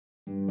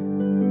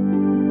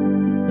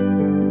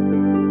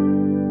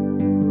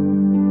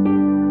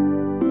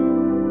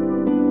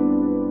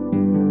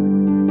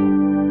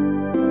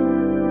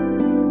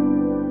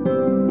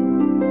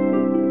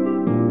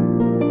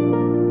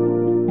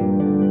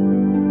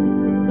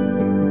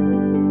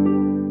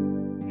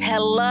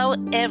Hello,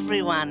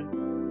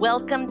 everyone.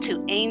 Welcome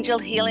to Angel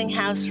Healing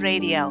House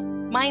Radio.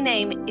 My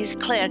name is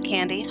Claire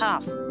Candy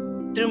Hough.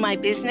 Through my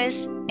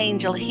business,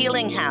 Angel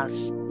Healing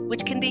House,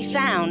 which can be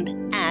found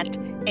at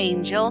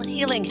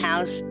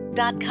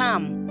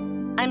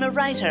angelhealinghouse.com. I'm a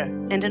writer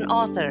and an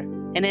author,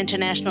 an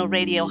international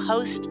radio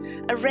host,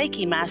 a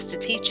Reiki master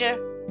teacher,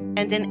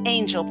 and an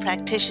angel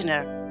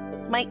practitioner.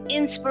 My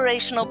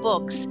inspirational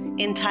books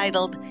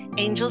entitled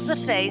Angels of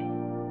Faith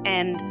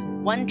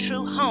and One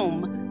True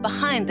Home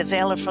Behind the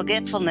Veil of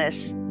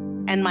Forgetfulness,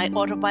 and my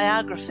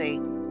autobiography,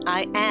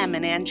 I Am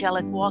an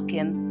Angelic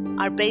Walk-In,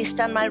 are based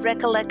on my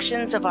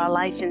recollections of our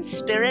life in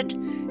spirit,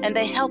 and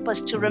they help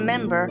us to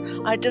remember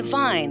our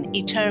divine,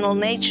 eternal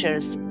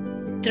natures.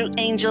 Through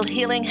Angel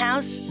Healing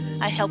House,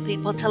 I help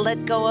people to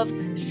let go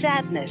of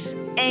sadness,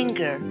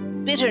 anger,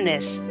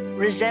 bitterness,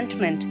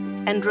 resentment,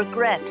 and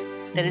regret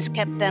that has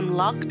kept them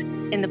locked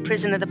in the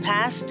prison of the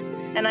past,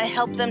 and I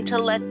help them to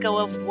let go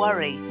of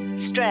worry,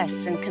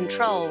 stress, and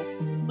control,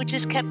 which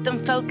has kept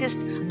them focused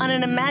on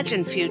an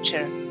imagined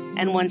future.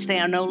 And once they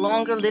are no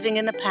longer living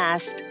in the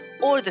past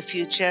or the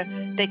future,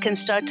 they can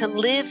start to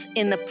live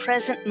in the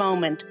present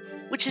moment,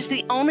 which is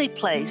the only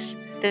place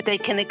that they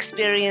can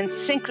experience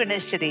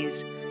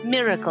synchronicities,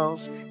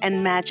 miracles,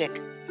 and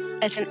magic.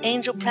 As an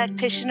angel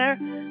practitioner,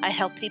 I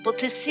help people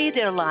to see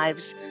their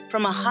lives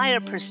from a higher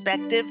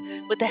perspective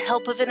with the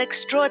help of an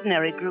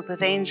extraordinary group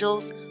of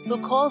angels who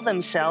call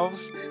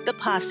themselves the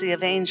Posse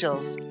of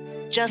Angels.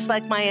 Just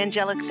like my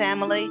angelic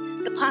family,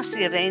 the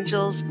Posse of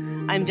Angels,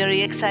 I'm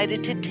very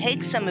excited to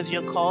take some of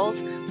your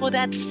calls for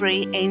that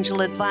free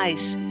angel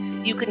advice.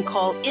 You can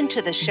call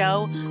into the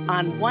show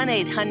on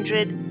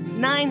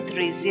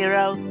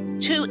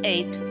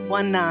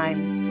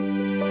 1-800-930-2819.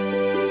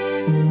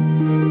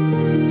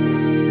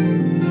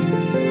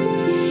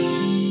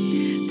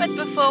 But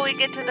before we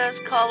get to those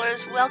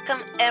callers,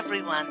 welcome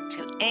everyone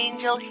to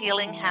Angel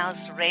Healing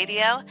House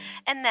Radio,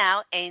 and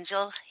now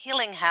Angel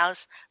Healing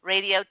House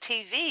Radio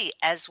TV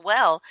as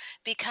well,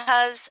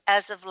 because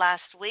as of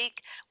last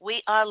week,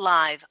 we are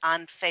live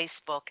on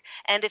Facebook.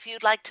 And if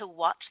you'd like to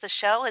watch the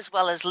show as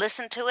well as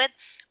listen to it,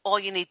 all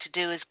you need to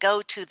do is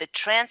go to the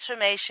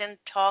Transformation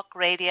Talk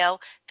Radio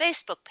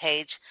Facebook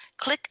page,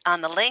 click on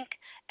the link,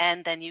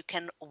 and then you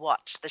can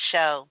watch the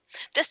show.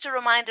 Just a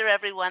reminder,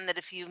 everyone, that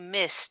if you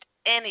missed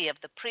any of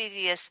the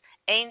previous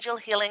Angel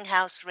Healing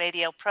House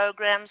Radio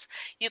programs,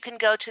 you can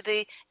go to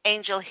the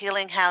Angel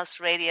Healing House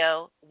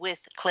Radio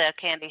with Claire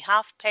Candy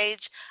Hough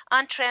page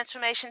on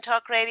Transformation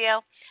Talk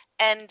Radio,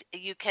 and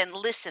you can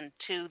listen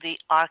to the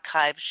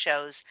archive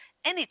shows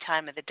any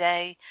time of the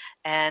day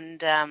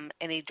and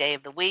any day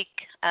of the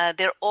week.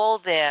 They're all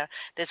there.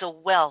 There's a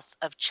wealth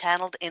of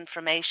channeled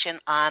information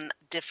on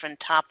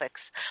different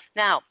topics.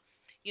 Now,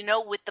 you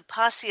know, with the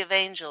Posse of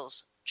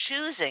Angels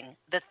choosing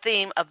the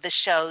theme of the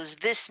shows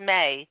this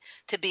May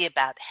to be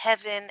about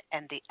heaven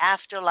and the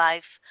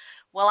afterlife,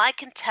 well, I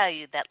can tell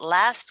you that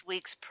last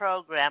week's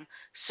program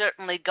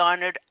certainly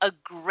garnered a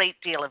great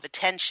deal of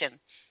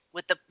attention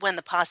when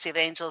the Posse of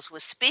Angels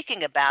was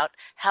speaking about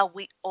how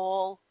we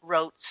all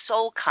wrote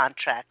soul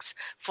contracts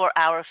for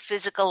our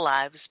physical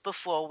lives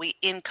before we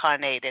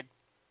incarnated.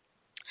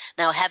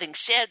 Now, having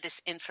shared this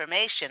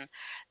information,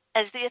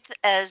 as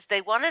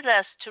they wanted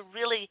us to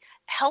really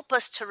help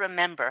us to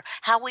remember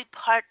how we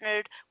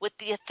partnered with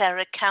the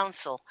Etheric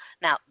Council.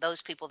 Now,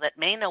 those people that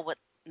may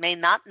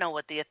not know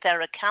what the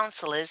Etheric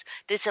Council is,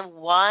 there's a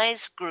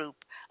wise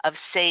group of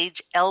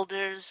sage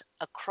elders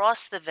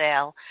across the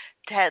veil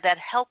that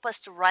help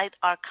us to write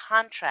our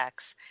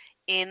contracts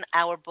in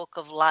our book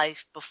of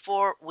life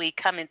before we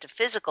come into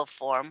physical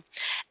form.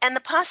 And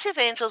the Posse of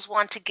Angels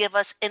want to give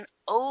us an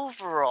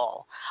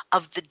overall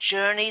of the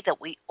journey that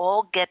we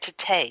all get to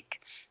take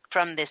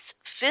from this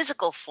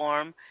physical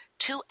form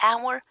to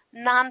our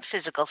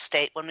non-physical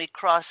state when we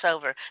cross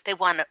over. They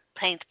want to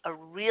paint a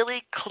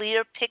really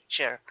clear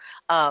picture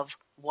of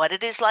what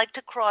it is like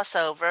to cross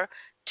over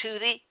to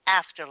the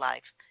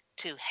afterlife,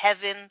 to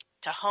heaven,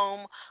 to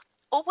home,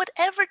 or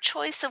whatever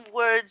choice of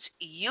words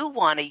you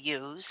want to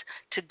use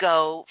to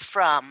go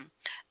from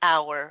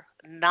our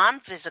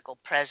non-physical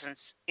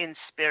presence in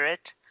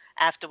spirit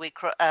after we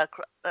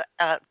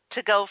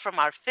to go from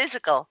our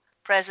physical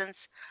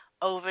presence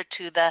over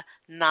to the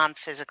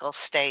non-physical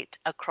state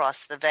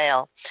across the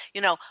veil.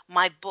 You know,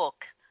 my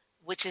book,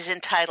 which is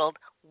entitled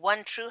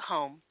One True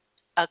Home,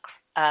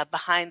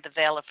 Behind the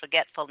Veil of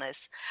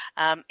Forgetfulness,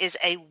 is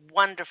a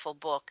wonderful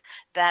book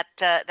that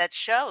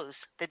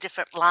shows the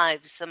different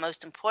lives, the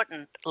most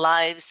important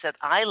lives that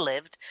I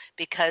lived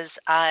because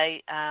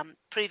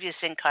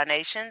previous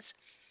incarnations,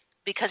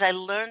 because I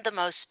learned the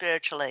most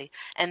spiritually,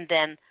 and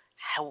then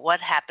what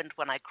happened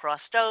when I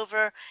crossed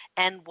over,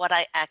 and what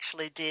I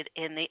actually did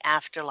in the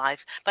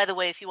afterlife. By the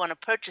way, if you want to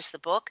purchase the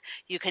book,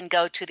 you can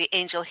go to the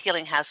Angel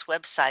Healing House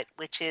website,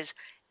 which is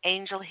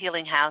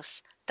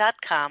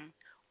angelhealinghouse.com,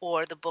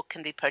 or the book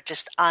can be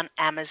purchased on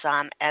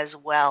Amazon as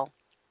well.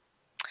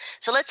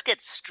 So let's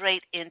get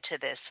straight into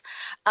this.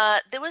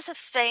 There was a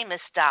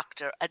famous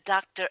doctor, a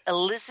Dr.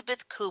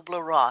 Elizabeth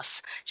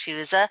Kubler-Ross. She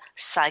was a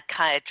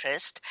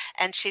psychiatrist,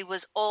 and she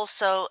was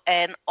also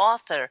an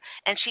author,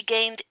 and she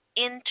gained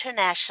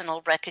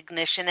international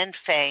recognition and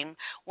fame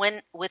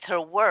with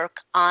her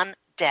work on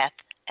death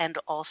and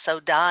also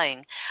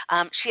dying.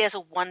 She has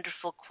a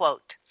wonderful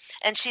quote,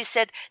 and she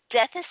said,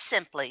 "Death is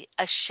simply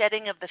a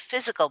shedding of the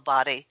physical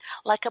body,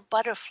 like a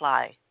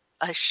butterfly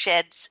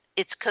sheds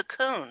its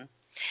cocoon.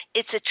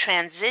 It's a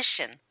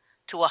transition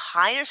to a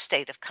higher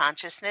state of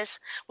consciousness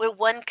where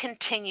one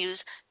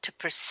continues to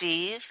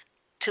perceive,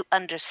 to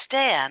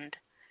understand,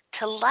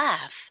 to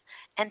laugh,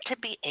 and to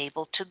be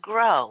able to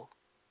grow."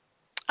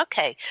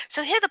 Okay,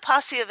 so here the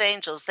Posse of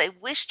Angels, they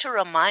wish to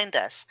remind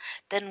us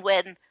that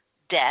when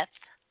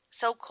death,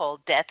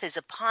 so-called death, is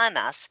upon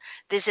us,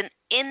 there's an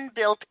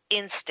inbuilt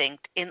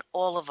instinct in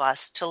all of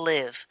us to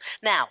live.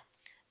 Now,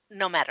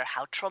 no matter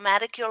how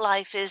traumatic your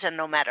life is and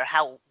no matter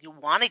how you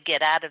want to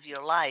get out of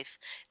your life,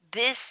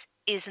 this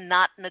is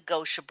not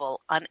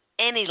negotiable on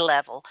any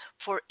level,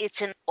 for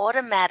it's an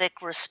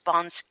automatic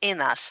response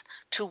in us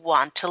to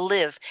want to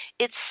live.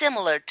 It's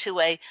similar to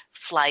a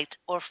flight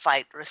or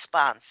fight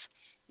response.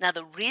 Now,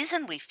 the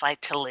reason we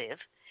fight to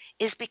live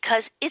is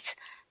because it's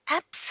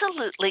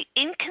absolutely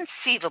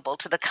inconceivable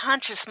to the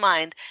conscious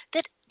mind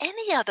that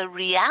any other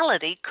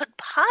reality could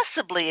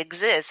possibly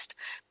exist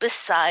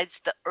besides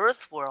the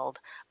earth world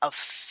of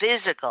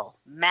physical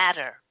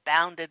matter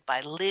bounded by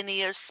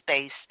linear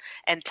space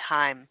and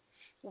time.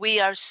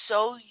 We are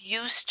so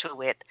used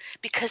to it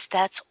because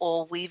that's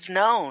all we've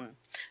known,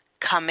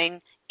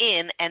 coming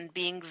in and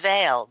being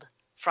veiled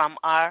from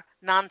our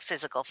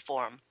non-physical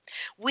form.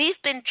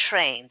 We've been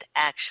trained,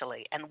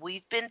 actually, and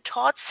we've been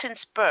taught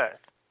since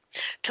birth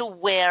to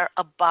wear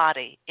a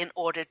body in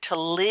order to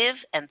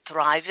live and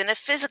thrive in a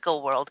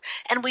physical world.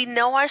 And we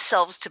know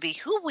ourselves to be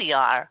who we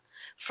are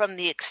from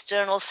the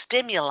external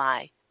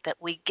stimuli that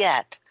we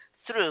get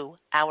through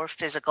our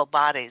physical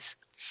bodies.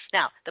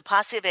 Now, the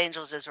Posse of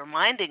Angels is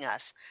reminding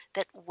us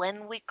that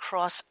when we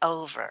cross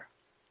over,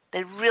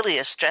 they really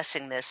are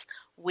stressing this,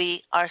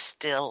 we are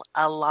still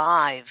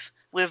alive.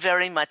 We're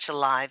very much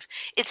alive.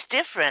 It's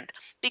different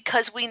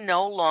because we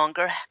no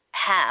longer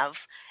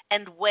have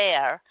and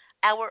wear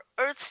our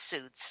earth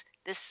suits.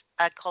 This,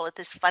 I call it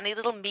this funny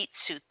little meat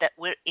suit that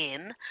we're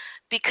in,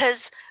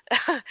 because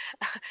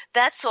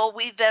that's all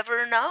we've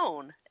ever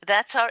known.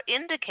 That's our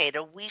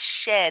indicator. We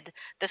shed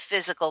the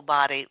physical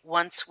body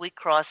once we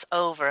cross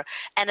over.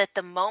 And at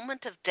the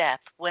moment of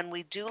death, when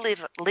we do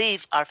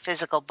leave our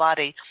physical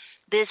body,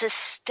 there's a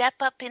step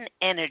up in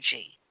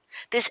energy.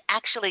 There's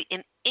actually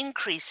an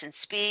increase in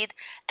speed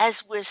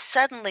as we're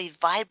suddenly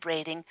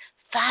vibrating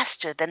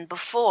faster than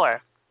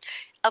before.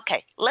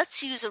 Okay,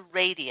 let's use a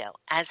radio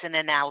as an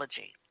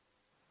analogy.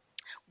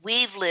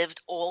 We've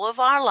lived all of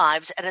our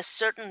lives at a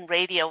certain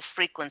radio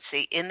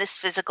frequency in this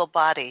physical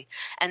body,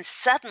 and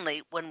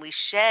suddenly when we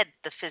shed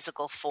the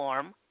physical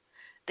form,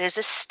 there's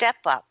a step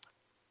up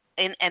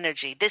in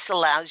energy. This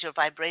allows your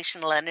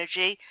vibrational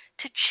energy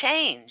to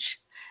change.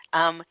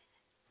 And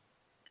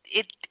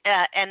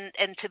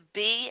to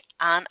be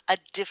on a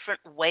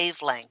different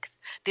wavelength.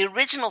 The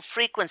original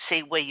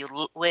frequency where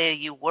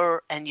you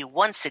were and you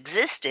once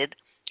existed,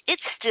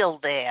 it's still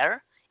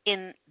there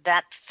in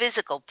that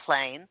physical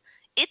plane.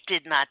 It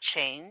did not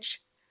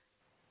change.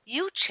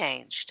 You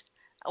changed,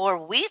 or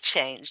we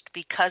changed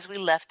because we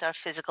left our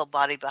physical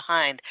body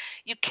behind.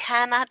 You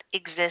cannot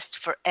exist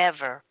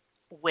forever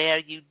where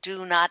you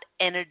do not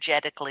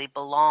energetically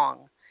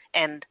belong.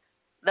 And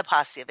the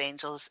Posse of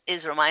Angels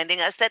is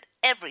reminding us that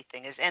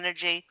everything is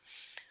energy.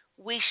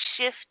 We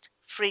shift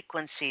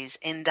frequencies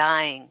in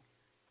dying.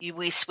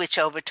 We switch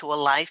over to a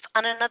life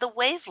on another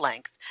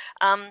wavelength.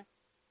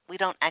 We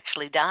don't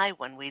actually die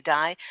when we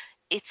die.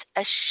 It's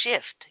a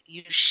shift.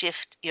 You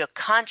shift your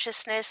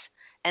consciousness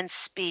and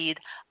speed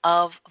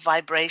of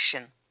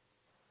vibration.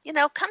 You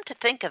know, come to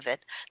think of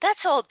it,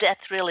 that's all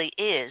death really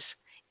is.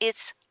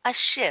 It's a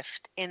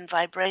shift in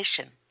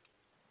vibration.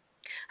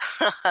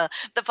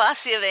 The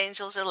Posse of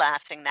Angels are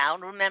laughing now.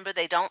 And remember,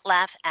 they don't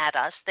laugh at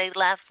us. They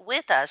laugh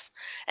with us.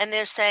 And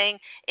they're saying,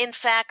 in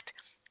fact,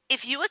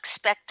 if you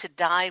expect to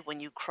die when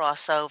you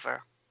cross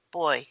over,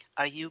 boy,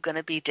 are you going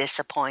to be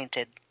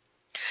disappointed.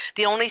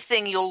 The only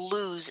thing you'll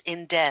lose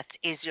in death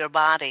is your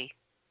body,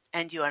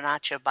 and you are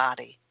not your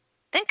body.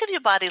 Think of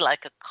your body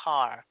like a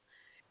car.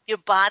 Your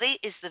body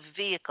is the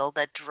vehicle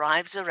that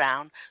drives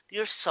around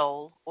your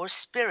soul or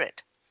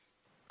spirit.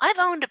 I've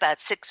owned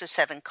about 6 or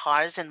 7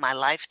 cars in my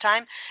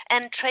lifetime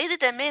and traded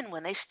them in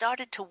when they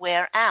started to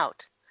wear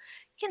out.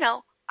 You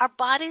know, our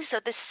bodies are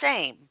the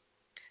same.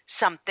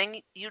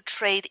 Something you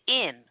trade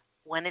in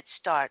when it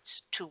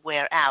starts to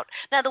wear out.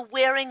 Now, the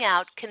wearing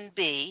out can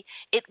be,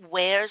 it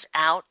wears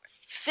out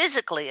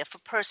physically if a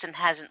person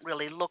hasn't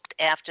really looked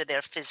after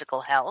their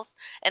physical health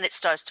and it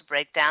starts to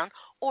break down,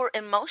 or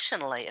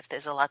emotionally if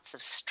there's lots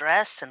of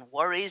stress and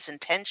worries and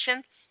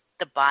tension,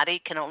 the body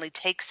can only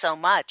take so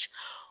much.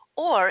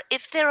 Or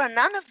if there are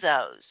none of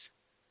those,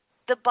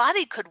 the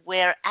body could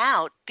wear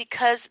out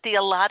because the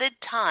allotted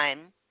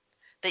time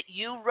that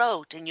you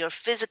wrote in your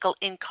physical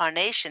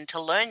incarnation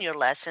to learn your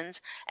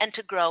lessons and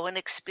to grow and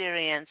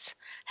experience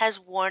has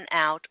worn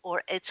out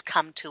or it's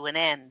come to an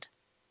end.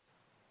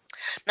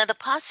 Now, the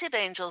Posse of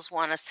Angels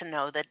want us to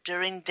know that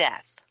during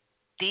death,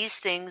 these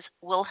things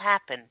will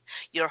happen.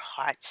 Your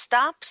heart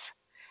stops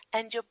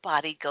and your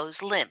body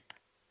goes limp.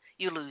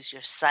 You lose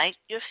your sight,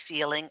 your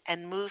feeling,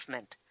 and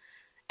movement.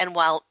 And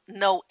while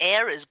no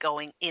air is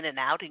going in and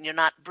out and you're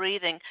not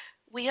breathing,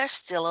 we are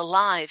still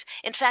alive.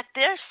 In fact,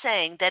 they're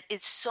saying that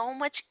it's so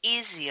much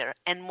easier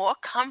and more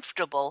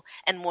comfortable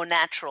and more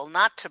natural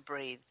not to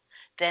breathe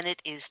than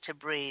it is to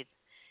breathe.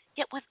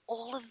 Yet with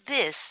all of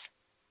this,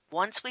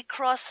 once we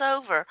cross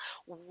over,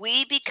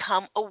 we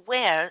become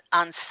aware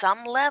on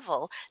some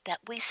level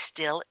that we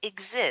still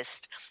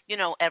exist. You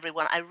know,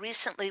 everyone, I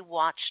recently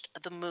watched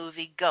the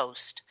movie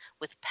Ghost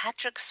with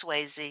Patrick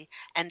Swayze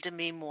and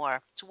Demi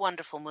Moore. It's a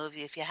wonderful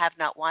movie if you have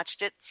not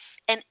watched it.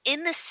 And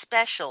in the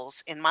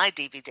specials in my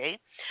DVD,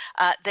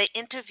 they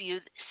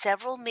interviewed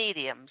several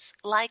mediums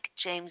like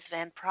James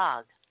Van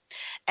Praagh.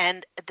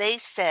 And they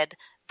said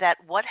that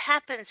what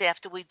happens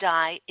after we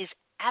die is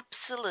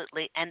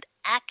absolutely and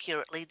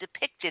accurately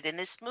depicted in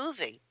this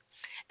movie.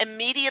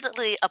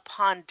 Immediately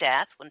upon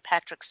death, when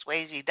Patrick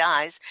Swayze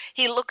dies,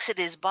 he looks at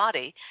his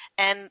body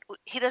and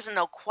he doesn't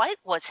know quite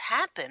what's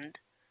happened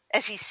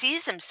as he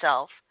sees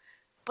himself,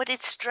 but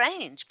it's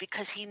strange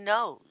because he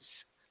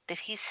knows that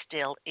he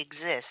still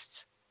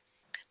exists.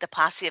 The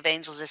Posse of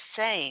Angels is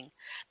saying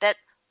that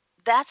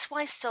that's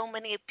why so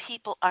many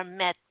people are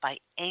met by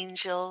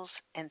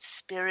angels and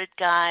spirit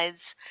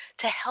guides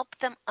to help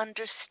them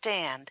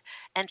understand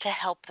and to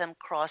help them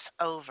cross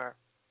over.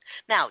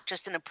 Now,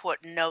 just an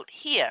important note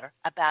here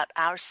about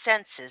our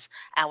senses,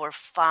 our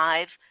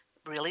five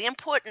really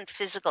important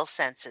physical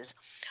senses,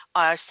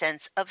 our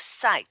sense of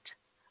sight,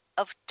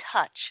 of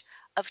touch,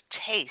 of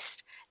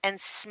taste,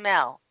 and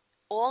smell.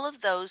 All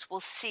of those will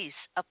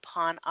cease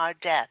upon our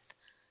death,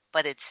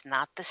 but it's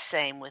not the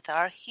same with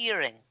our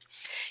hearing.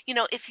 You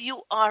know, if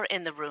you are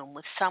in the room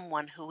with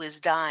someone who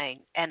is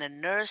dying and a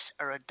nurse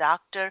or a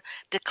doctor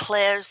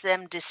declares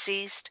them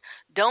deceased,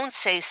 don't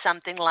say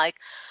something like,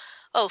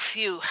 "Oh,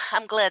 phew,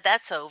 I'm glad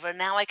that's over.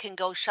 Now I can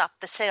go shop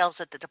the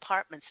sales at the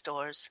department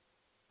stores,"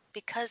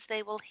 because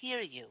they will hear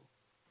you.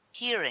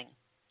 Hearing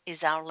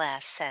is our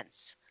last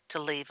sense to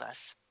leave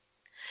us.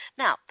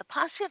 Now, the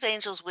Posse of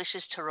Angels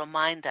wishes to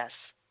remind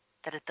us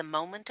that at the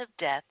moment of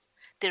death,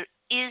 there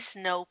is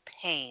no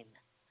pain.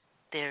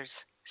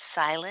 There's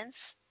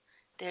silence,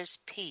 there's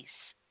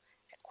peace,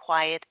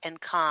 quiet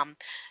and calm.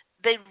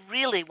 They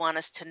really want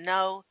us to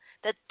know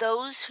that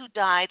those who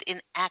died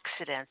in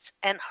accidents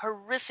and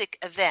horrific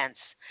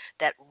events,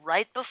 that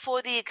right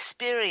before the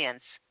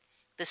experience,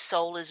 the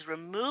soul is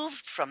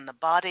removed from the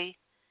body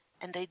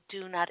and they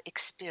do not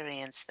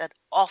experience that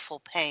awful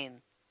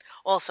pain.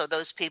 Also,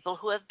 those people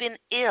who have been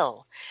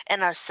ill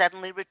and are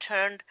suddenly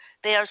returned,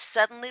 they are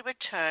suddenly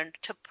returned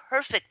to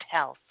perfect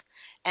health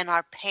and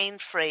are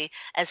pain-free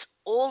as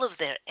all of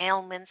their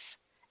ailments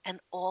and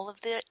all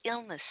of their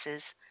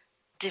illnesses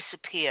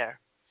disappear.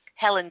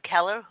 Helen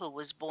Keller, who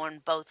was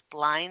born both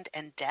blind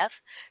and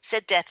deaf,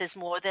 said death is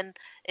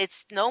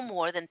it's no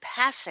more than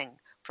passing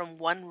from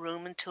one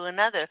room into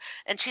another.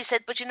 And she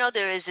said, but you know,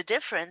 there is a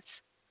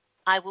difference.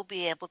 I will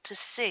be able to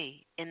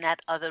see in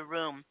that other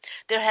room.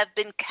 There have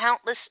been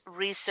countless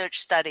research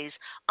studies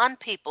on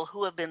people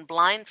who have been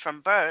blind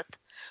from birth,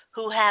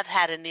 who have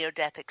had a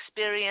near-death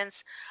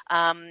experience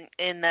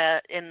in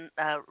the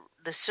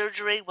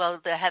surgery. Well,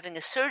 they're having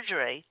a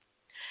surgery,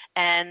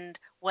 and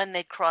when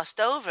they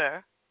crossed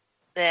over,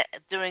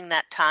 during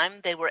that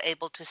time they were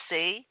able to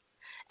see,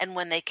 and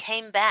when they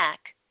came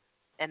back,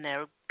 and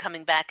they're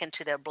coming back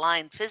into their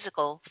blind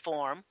physical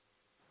form,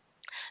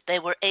 they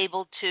were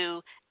able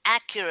to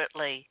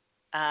accurately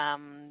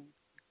um,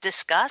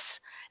 discuss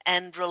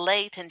and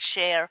relate and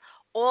share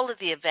all of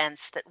the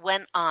events that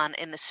went on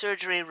in the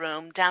surgery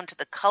room, down to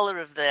the color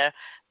of the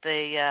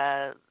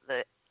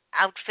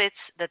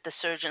outfits that the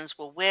surgeons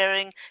were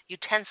wearing,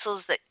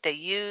 utensils that they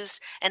used,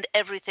 and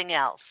everything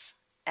else.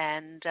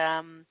 And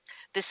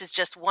this is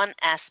just one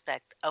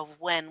aspect of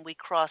when we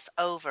cross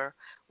over.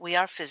 We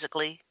are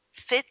physically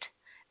fit,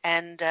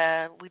 and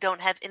we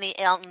don't have any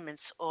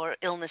ailments or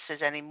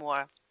illnesses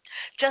anymore.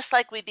 Just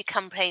like we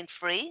become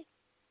pain-free,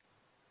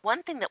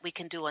 one thing that we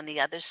can do on the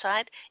other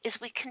side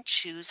is we can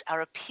choose our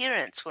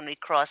appearance when we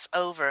cross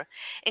over,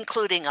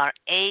 including our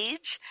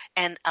age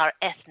and our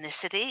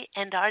ethnicity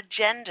and our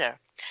gender.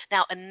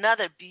 Now,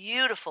 another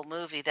beautiful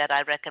movie that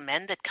I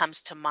recommend that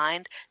comes to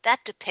mind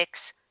that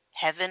depicts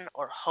heaven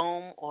or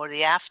home or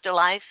the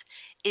afterlife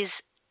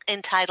is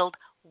entitled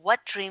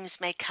What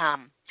Dreams May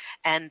Come,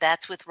 and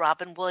that's with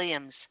Robin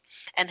Williams.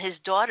 And his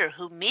daughter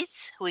who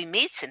he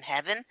meets in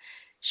heaven,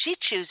 she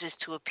chooses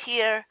to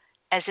appear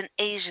as an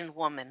Asian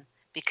woman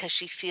because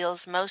she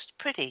feels most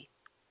pretty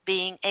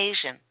being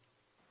Asian.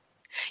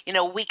 You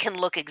know, we can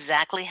look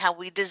exactly how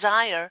we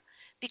desire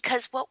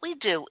Because what we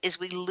do is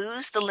we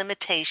lose the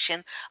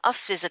limitation of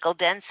physical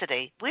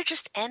density. We're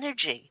just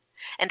energy.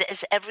 And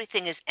as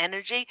everything is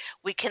energy,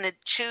 we can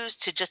choose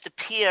to just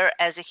appear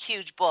as a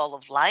huge ball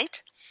of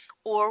light,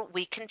 or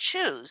we can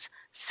choose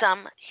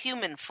some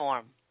human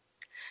form.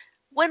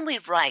 When we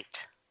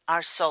write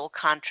our soul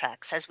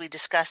contracts, as we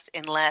discussed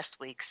in last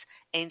week's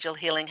Angel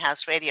Healing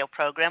House radio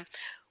program,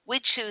 we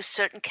choose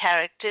certain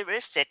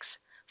characteristics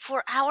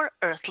for our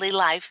earthly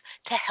life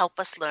to help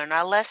us learn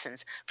our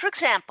lessons. For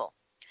example,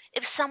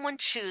 if someone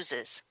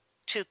chooses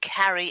to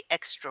carry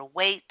extra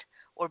weight,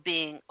 or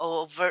being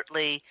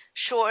overtly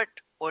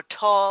short or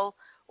tall,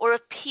 or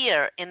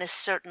appear in a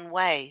certain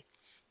way,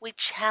 we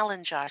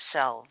challenge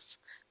ourselves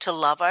to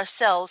love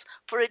ourselves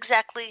for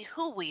exactly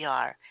who we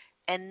are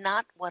and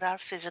not what our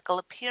physical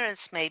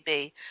appearance may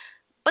be.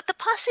 But the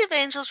Posse of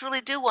Angels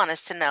really do want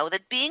us to know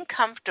that being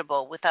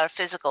comfortable with our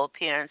physical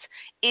appearance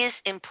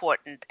is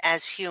important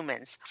as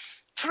humans.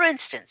 For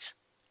instance,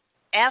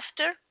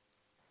 after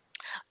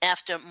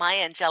my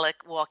angelic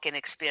walk-in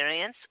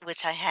experience,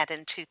 which I had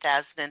in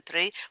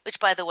 2003, which,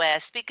 by the way, I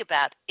speak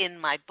about in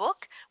my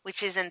book,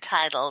 which is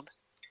entitled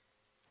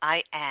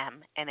I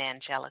Am an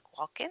Angelic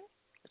Walk-in,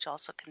 which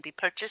also can be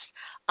purchased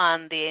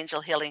on the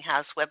Angel Healing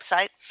House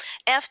website.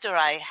 After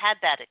I had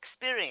that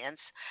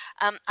experience,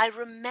 I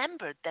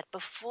remembered that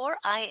before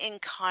I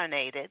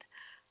incarnated,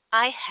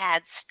 I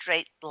had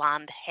straight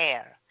blonde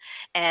hair.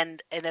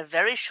 And in a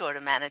very short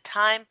amount of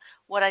time,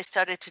 what I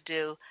started to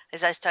do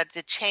is I started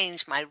to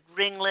change my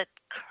ringlet,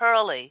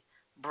 curly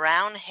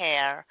brown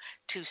hair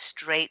to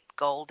straight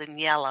golden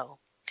yellow.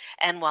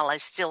 And while I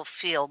still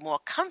feel more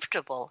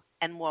comfortable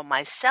and more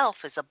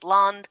myself as a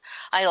blonde,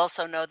 I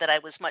also know that I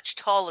was much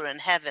taller in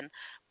heaven,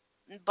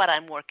 but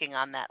I'm working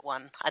on that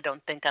one. I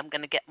don't think I'm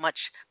going to get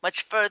much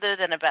further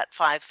than about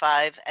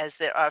 5'5", as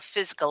there are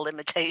physical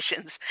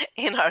limitations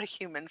in our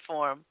human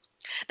form.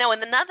 Now,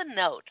 another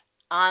note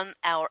on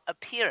our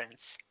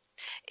appearance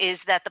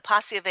is that the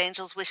Posse of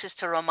Angels wishes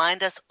to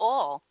remind us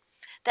all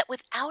that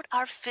without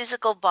our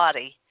physical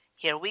body,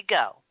 here we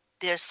go,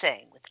 they're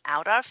saying,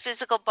 without our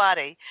physical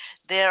body,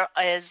 there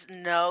is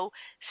no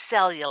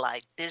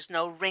cellulite, there's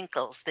no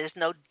wrinkles, there's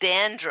no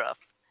dandruff,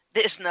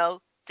 there's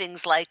no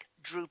things like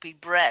droopy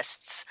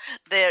breasts.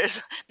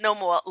 There's no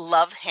more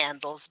love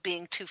handles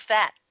being too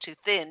fat, too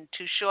thin,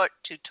 too short,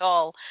 too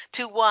tall,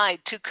 too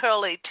wide, too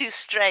curly, too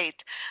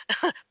straight,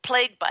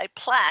 plagued by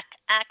plaque,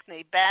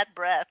 acne, bad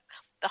breath,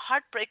 the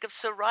heartbreak of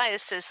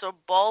psoriasis or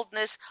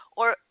baldness,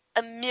 or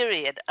a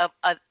myriad of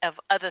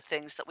other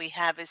things that we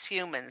have as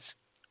humans.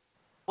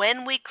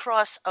 When we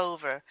cross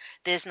over,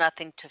 there's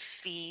nothing to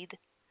feed,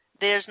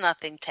 there's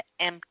nothing to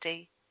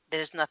empty,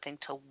 there's nothing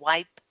to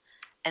wipe,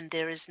 and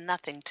there is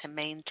nothing to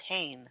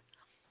maintain.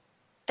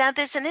 Now,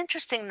 there's an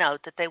interesting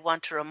note that they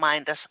want to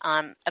remind us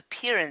on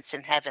appearance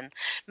in heaven.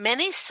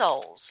 Many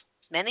souls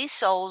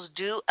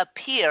do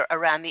appear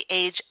around the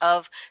age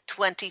of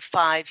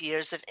 25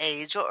 years of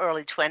age or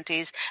early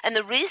 20s. And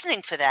the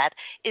reasoning for that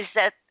is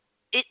that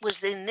it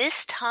was in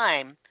this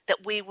time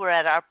that we were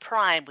at our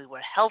prime. We were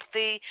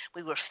healthy,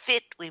 we were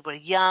fit, we were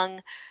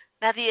young.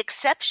 Now, the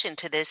exception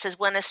to this is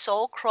when a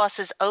soul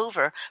crosses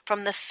over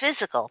from the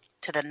physical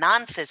to the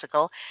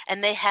non-physical,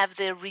 and they have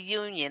their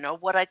reunion, or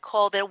what I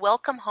call their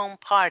welcome home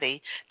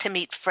party, to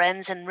meet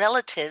friends and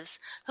relatives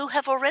who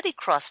have already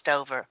crossed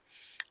over.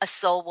 A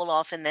soul will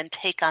often then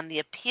take on the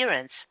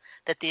appearance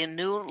that the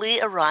newly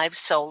arrived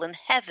soul in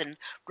heaven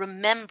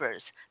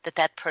remembers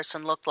that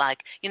person looked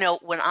like. You know,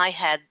 when I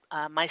had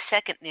my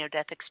second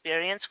near-death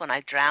experience, when I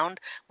drowned,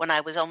 when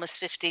I was almost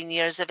 15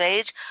 years of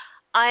age,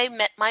 I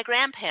met my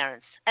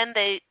grandparents, and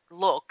they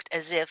looked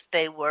as if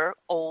they were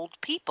old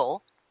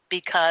people,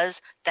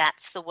 because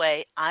that's the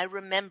way I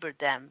remembered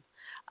them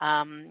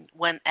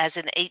when, as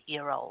an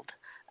 8-year-old,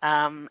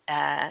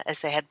 as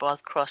they had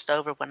both crossed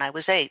over when I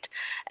was 8.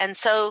 And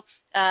so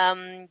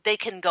they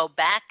can go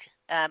back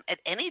at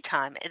any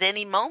time, at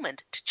any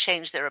moment, to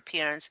change their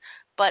appearance.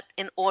 But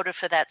in order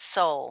for that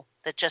soul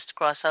that just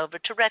crossed over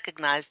to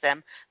recognize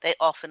them, they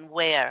often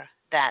wear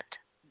that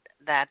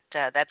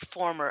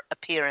former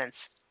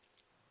appearance.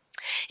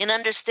 In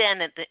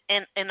understanding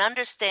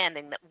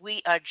that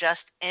we are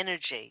just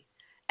energy,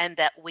 and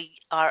that we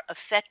are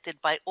affected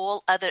by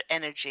all other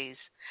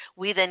energies,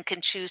 we then can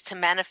choose to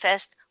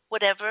manifest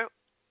whatever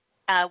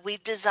we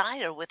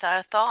desire with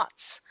our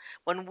thoughts.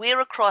 When we're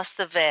across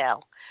the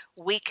veil,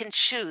 we can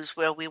choose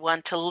where we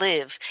want to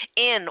live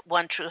in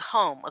one true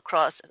home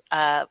behind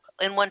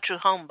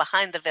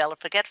the veil of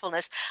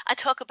forgetfulness. I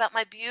talk about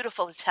my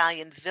beautiful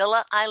Italian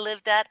villa I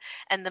lived at,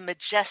 and the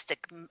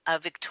majestic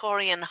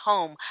Victorian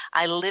home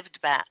I lived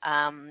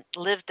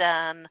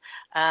on,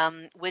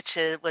 which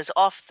was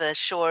off the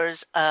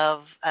shores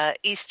of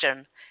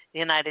eastern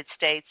United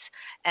States,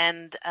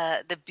 and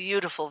the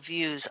beautiful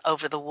views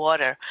over the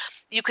water.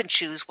 You can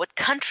choose what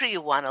country you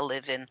want to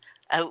live in,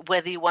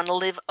 whether you want to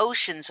live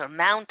oceans or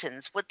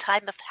mountains, what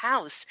type of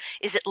house.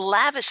 Is it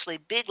lavishly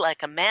big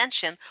like a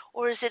mansion,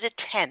 or is it a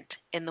tent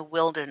in the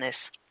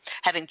wilderness?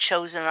 Having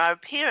chosen our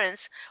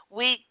appearance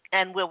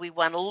and where we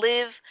want to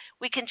live,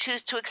 we can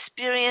choose to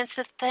experience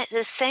the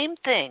same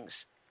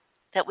things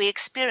that we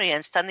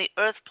experienced on the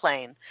earth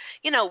plane.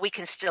 We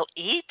can still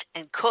eat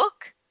and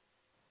cook.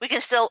 We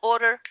can still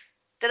order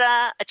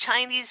a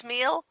Chinese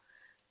meal,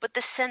 but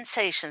the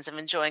sensations of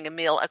enjoying a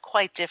meal are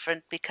quite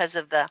different because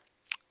of the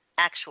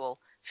actual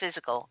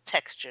physical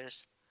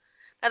textures.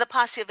 Now, the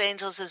Posse of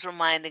Angels is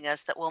reminding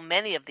us that while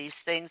many of these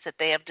things that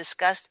they have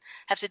discussed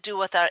have to do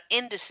with our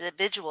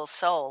individual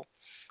soul,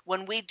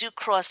 when we do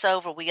cross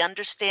over, we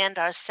understand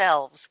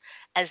ourselves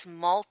as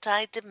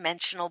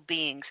multidimensional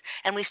beings,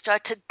 and we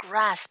start to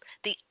grasp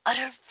the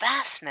utter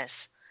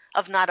vastness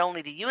of not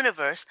only the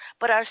universe,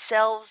 but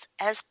ourselves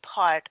as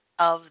part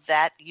of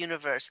that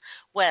universe.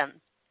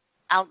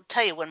 I'll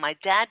tell you, when my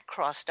dad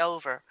crossed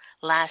over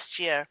last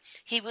year,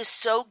 he was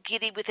so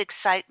giddy with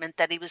excitement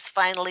that he was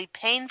finally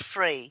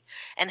pain-free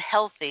and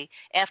healthy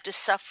after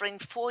suffering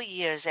 4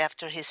 years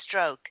after his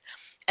stroke,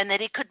 and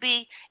that he could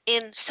be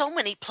in so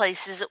many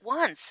places at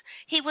once.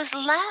 He was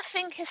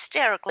laughing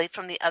hysterically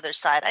from the other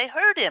side. I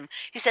heard him.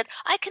 He said,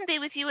 I can be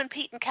with you and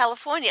Pete in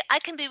California. I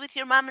can be with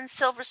your mom in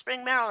Silver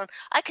Spring, Maryland.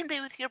 I can be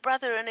with your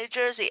brother in New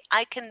Jersey.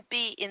 I can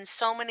be in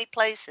so many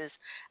places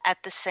at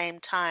the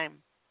same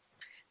time.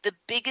 The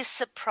biggest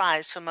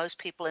surprise for most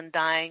people in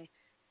dying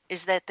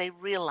is that they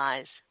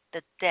realize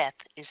that death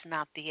is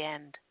not the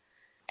end.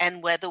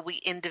 And whether we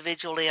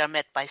individually are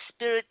met by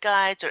spirit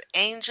guides or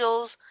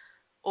angels,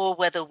 or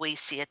whether we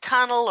see a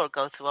tunnel or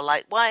go through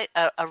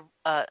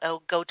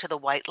go to the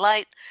white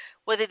light,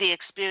 whether the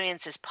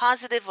experience is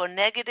positive or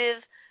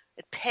negative,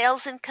 it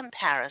pales in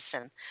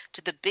comparison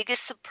to the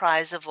biggest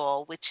surprise of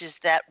all, which is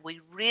that we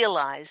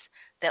realize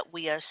that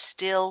we are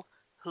still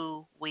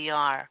who we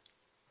are.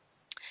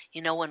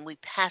 When we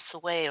pass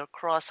away or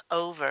cross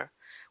over,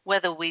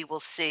 whether we will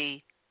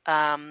see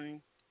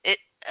it,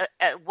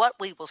 what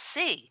we will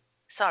see,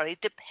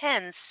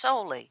 depends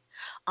solely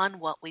on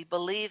what we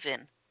believe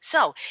in.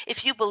 So,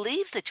 if you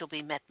believe that you'll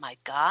be met by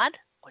God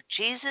or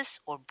Jesus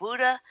or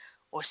Buddha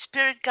or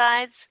spirit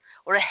guides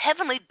or a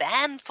heavenly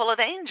band full of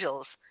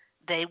angels,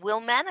 they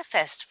will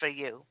manifest for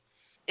you.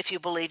 If you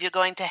believe you're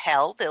going to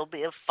hell, there'll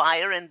be a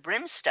fire and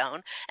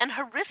brimstone and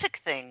horrific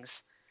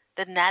things,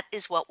 then that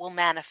is what will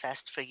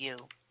manifest for you.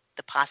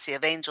 The Posse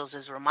of Angels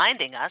is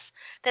reminding us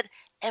that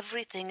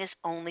everything is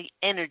only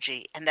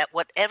energy, and that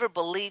whatever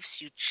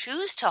beliefs you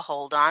choose to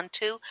hold on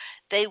to,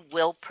 they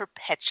will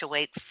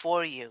perpetuate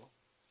for you.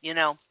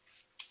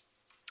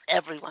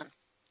 Everyone,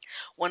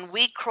 when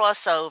we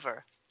cross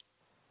over,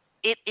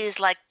 it is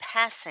like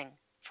passing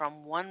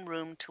from one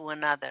room to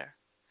another.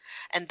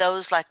 And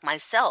those like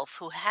myself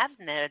who have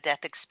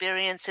near-death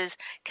experiences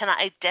can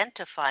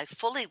identify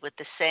fully with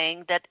the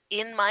saying that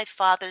in my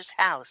Father's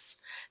house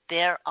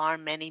there are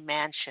many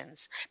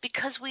mansions,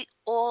 because we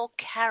all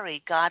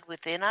carry God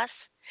within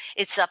us.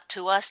 It's up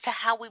to us to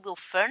how we will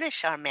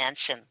furnish our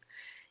mansion.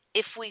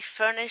 If we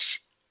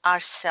furnish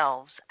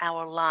ourselves,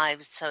 our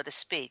lives, so to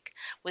speak,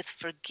 with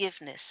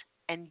forgiveness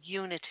and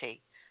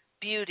unity,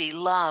 beauty,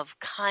 love,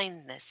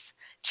 kindness,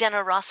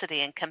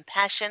 generosity, and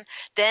compassion,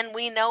 then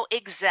we know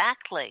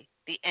exactly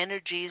the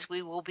energies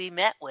we will be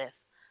met with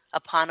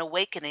upon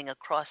awakening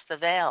across the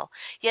veil.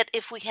 Yet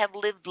if we have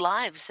lived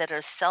lives that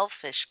are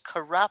selfish,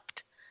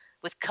 corrupt,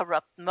 with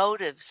corrupt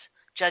motives,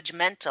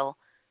 judgmental,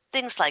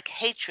 things like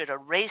hatred or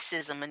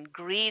racism and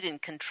greed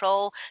and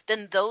control,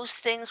 then those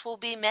things will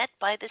be met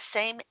by the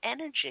same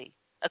energy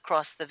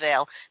across the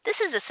veil.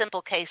 This is a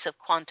simple case of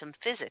quantum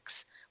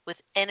physics,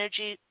 with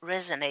energy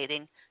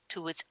resonating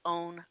to its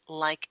own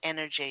like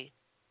energy.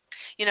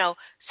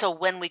 So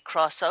when we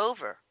cross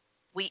over,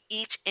 we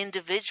each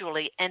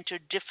individually enter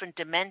different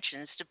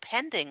dimensions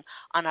depending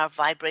on our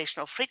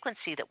vibrational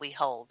frequency that we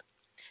hold.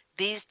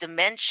 These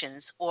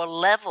dimensions or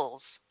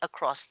levels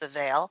across the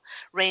veil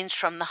range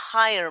from the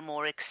higher,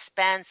 more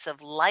expansive,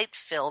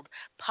 light-filled,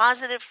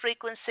 positive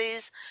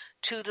frequencies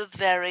to the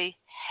very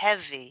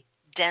heavy,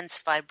 dense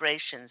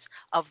vibrations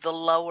of the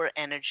lower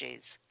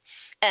energies.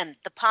 And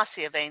the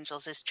Posse of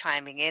Angels is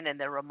chiming in, and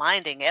they're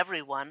reminding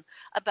everyone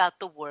about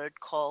the word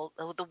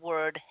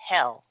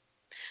hell.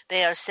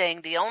 They are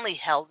saying the only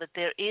hell that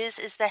there is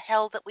the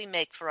hell that we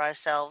make for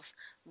ourselves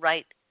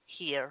right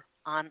here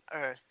on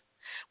earth.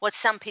 What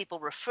some people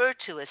refer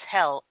to as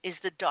hell is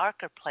the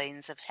darker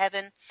planes of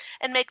heaven.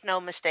 And make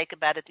no mistake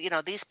about it,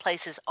 these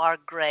places are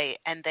gray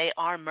and they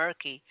are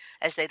murky,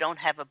 as they don't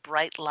have a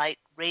bright light,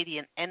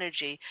 radiant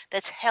energy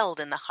that's held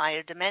in the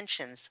higher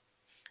dimensions.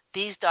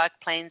 These dark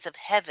planes of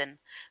heaven,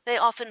 they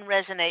often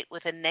resonate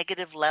with a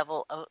negative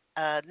level of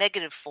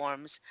negative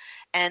forms,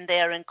 and they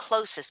are in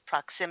closest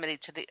proximity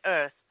to the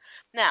earth.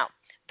 Now,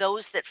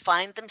 those that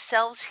find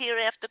themselves here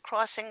after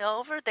crossing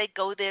over, they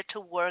go there to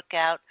work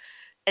out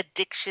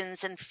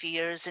addictions and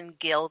fears and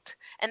guilt,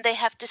 and they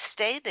have to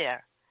stay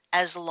there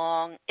as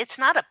long. It's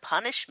not a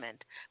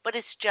punishment, but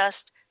it's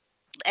just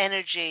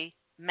energy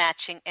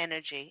matching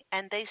energy,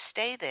 and they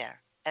stay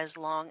there as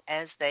long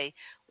as they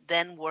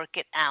then work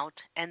it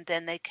out, and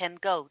then they can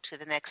go to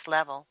the next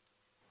level.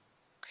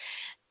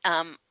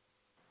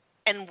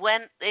 And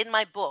when in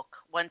my book,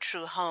 One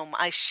True Home,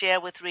 I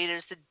share with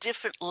readers the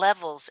different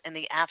levels in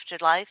the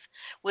afterlife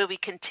where we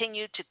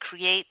continue to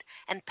create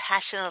and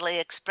passionately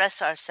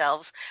express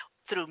ourselves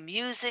through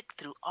music,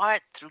 through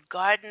art, through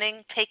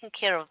gardening, taking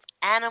care of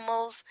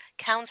animals,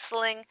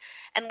 counseling,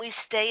 and we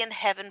stay in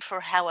heaven for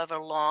however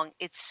long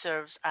it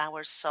serves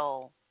our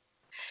soul.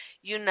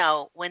 You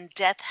know, when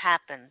death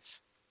happens,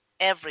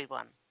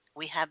 everyone,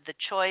 we have the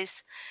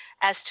choice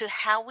as to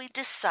how we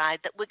decide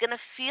that we're going to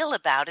feel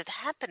about it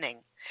happening.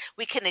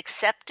 We can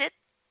accept it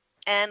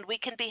and we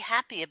can be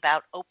happy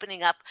about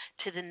opening up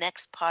to the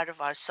next part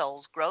of our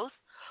soul's growth,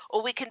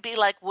 or we can be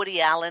like Woody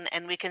Allen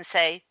and we can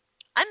say,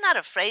 I'm not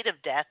afraid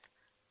of death.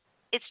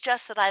 It's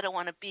just that I don't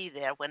want to be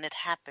there when it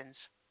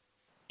happens.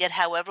 Yet,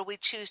 however we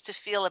choose to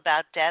feel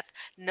about death,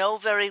 know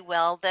very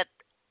well that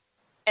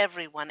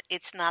everyone,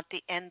 it's not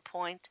the end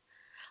point.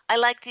 I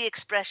like the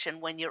expression,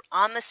 when you're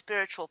on the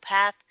spiritual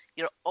path,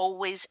 you're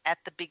always at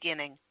the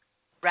beginning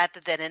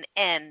rather than an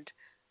end.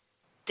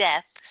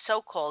 Death,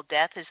 so-called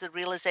death, is the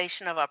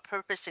realization of our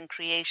purpose in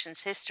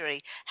creation's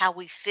history, how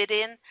we fit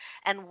in,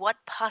 and what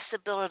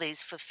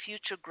possibilities for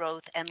future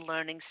growth and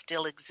learning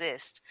still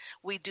exist.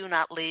 We do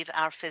not leave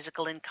our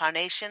physical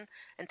incarnation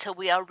until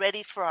we are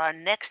ready for our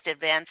next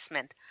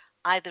advancement,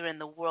 either in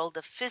the world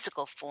of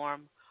physical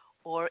form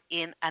or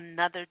in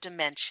another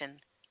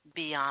dimension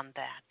beyond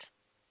that.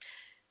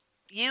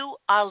 You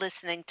are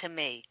listening to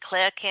me,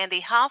 Claire Candy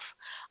Hough,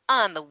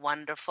 on the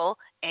wonderful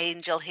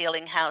Angel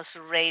Healing House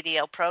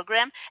radio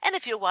program. And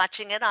if you're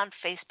watching it on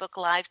Facebook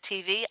Live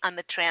TV on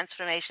the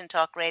Transformation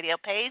Talk radio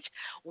page,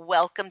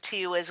 welcome to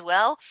you as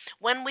well.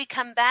 When we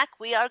come back,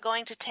 we are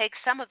going to take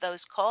some of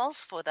those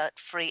calls for the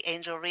free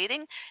angel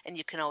reading. And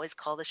you can always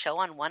call the show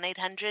on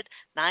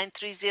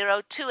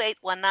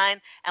 1-800-930-2819.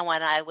 And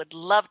when I would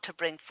love to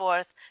bring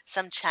forth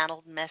some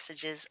channeled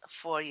messages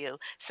for you.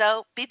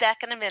 So be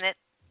back in a minute.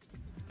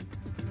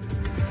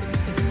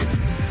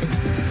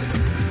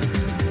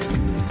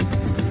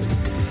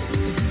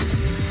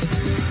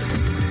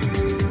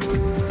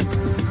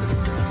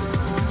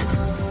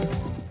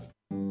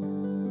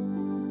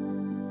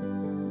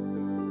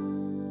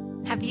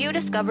 Have you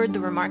discovered the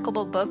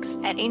remarkable books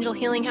at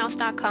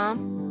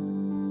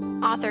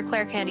angelhealinghouse.com? Author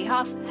Claire Candy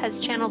Hough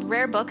has channeled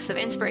rare books of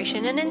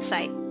inspiration and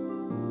insight.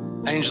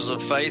 Angels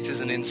of Faith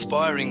is an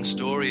inspiring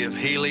story of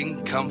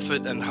healing,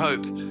 comfort, and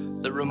hope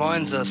that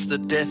reminds us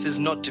that death is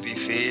not to be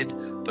feared,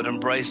 but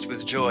embraced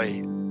with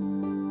joy.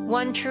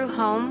 One True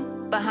Home,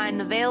 Behind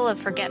the Veil of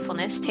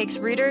Forgetfulness, takes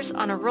readers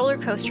on a roller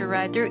coaster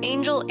ride through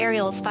Angel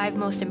Ariel's 5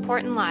 most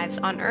important lives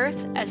on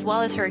Earth, as well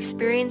as her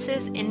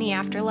experiences in the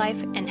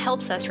afterlife, and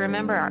helps us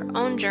remember our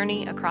own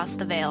journey across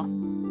the veil.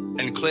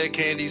 And Claire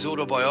Candy's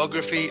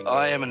autobiography,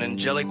 I Am an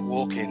Angelic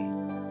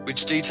Walk-In,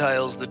 which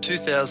details the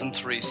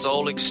 2003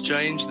 soul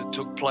exchange that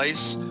took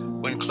place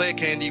when Claire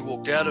Candy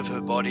walked out of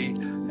her body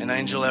and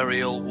Angel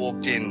Ariel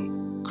walked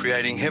in,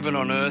 creating heaven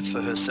on earth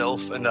for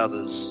herself and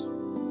others.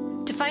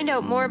 To find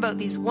out more about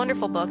these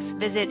wonderful books,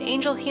 visit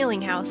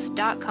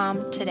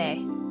angelhealinghouse.com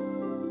today.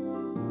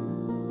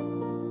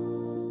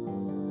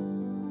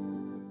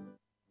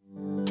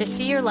 To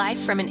see your life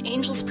from an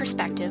angel's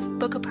perspective,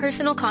 book a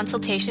personal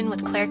consultation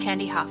with Claire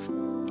Candy Hough,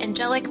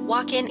 angelic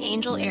walk-in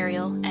angel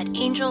Ariel at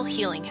Angel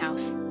Healing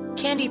House.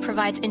 Candy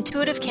provides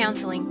intuitive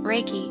counseling,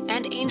 Reiki,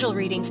 and angel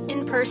readings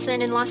in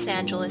person in Los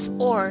Angeles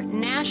or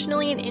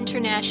nationally and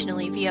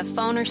internationally via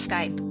phone or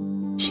Skype.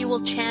 She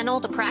will channel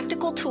the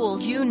practical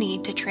tools you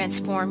need to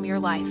transform your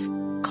life.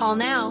 Call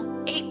now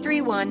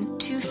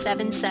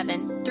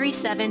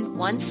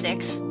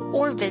 831-277-3716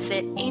 or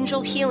visit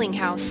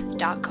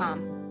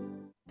angelhealinghouse.com.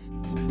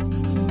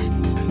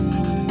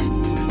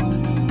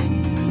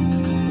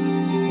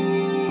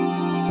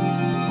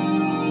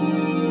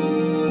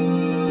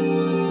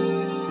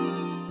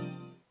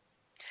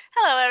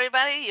 Hello,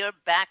 everybody. You're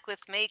back with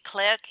me,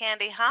 Claire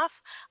Candy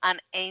Hough, on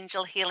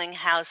Angel Healing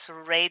House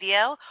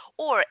Radio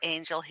or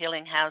Angel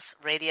Healing House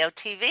Radio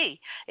TV.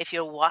 If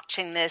you're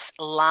watching this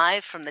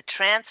live from the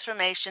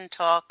Transformation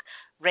Talk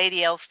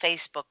Radio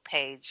Facebook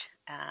page,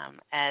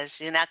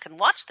 as you now can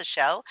watch the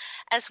show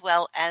as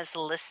well as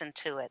listen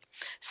to it.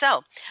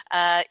 So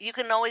you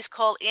can always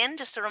call in,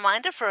 just a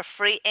reminder, for a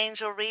free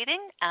angel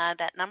reading.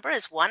 That number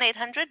is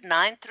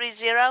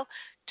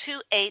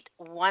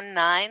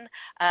 1-800-930-2819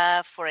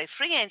 for a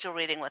free angel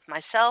reading with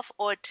myself,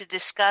 or to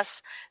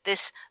discuss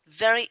this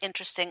very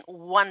interesting,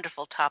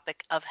 wonderful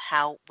topic of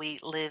how we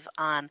live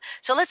on.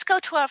 So let's go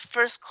to our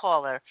first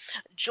caller.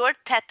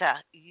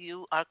 Jortetta,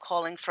 you are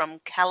calling from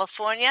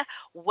California.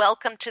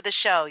 Welcome to the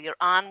show. You're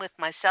on with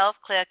myself,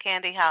 Claire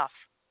Candy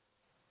Hough.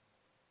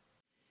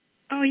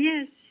 Oh,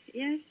 yes.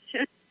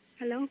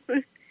 Hello.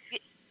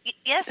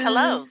 Yes,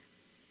 hello.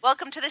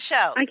 Welcome to the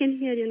show. I can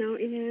hear you now,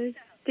 yes.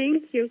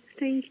 Thank you,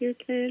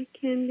 Claire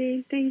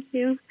Candy. Thank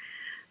you.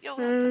 You're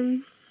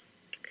welcome.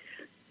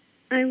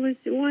 I was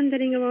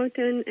wondering about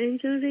an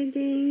angel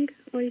reading,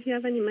 or if you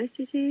have any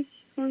messages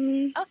for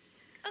me. Oh,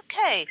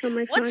 okay. From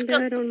my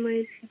father or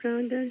my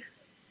brother.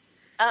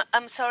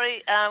 I'm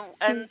sorry.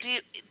 And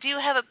do you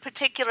have a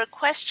particular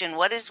question?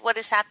 What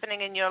is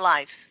happening in your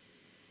life?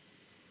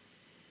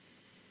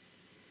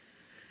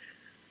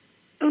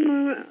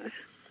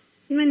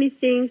 Many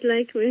things,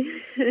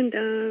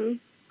 and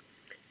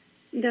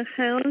the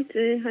health.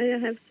 I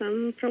have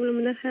some problem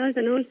with the health,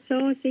 and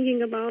also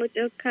thinking about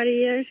a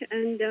career,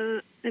 and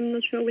I'm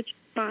not sure which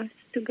path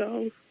to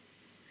go.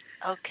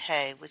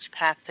 Okay, which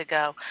path to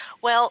go?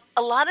 Well,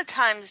 a lot of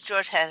times,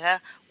 Georgetta,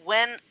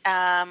 when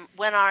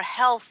our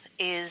health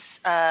is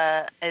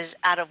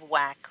out of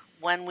whack,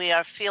 when we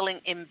are feeling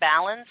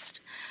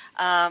imbalanced,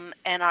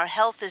 and our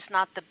health is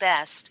not the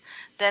best,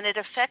 then it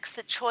affects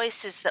the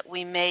choices that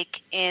we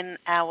make in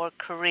our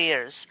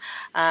careers.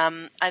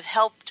 I've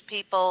helped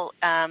people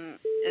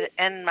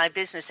in my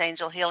business,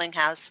 Angel Healing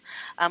House,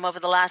 over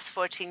the last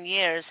 14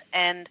 years,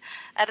 and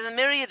out of the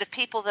myriad of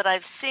people that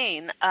I've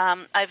seen,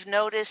 I've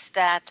noticed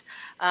that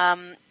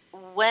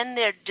when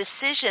their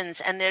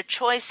decisions and their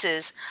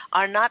choices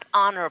are not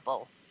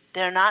honorable,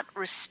 they're not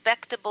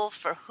respectable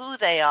for who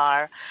they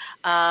are,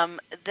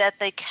 that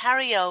they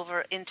carry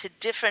over into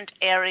different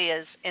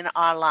areas in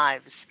our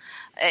lives,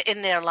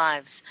 in their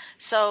lives.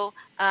 So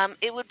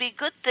it would be a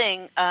good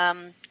thing,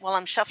 while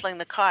I'm shuffling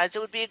the cards, it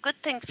would be a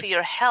good thing for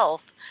your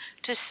health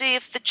to see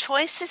if the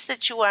choices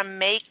that you are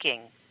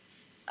making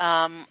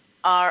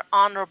are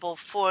honorable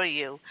for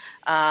you.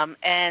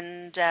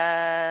 And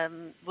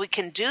we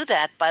can do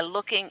that by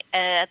looking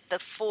at the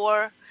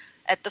four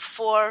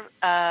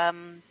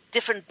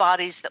different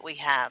bodies that we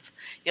have.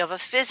 You have a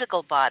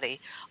physical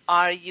body.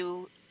 Are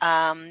you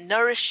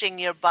nourishing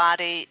your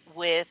body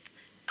with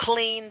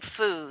clean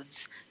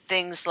foods,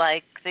 things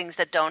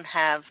that don't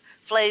have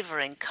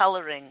flavoring,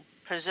 coloring,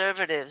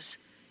 preservatives,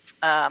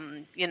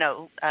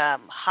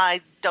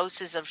 high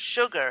doses of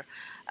sugar?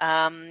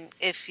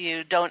 If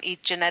you don't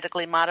eat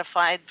genetically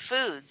modified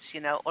foods,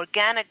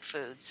 organic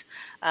foods,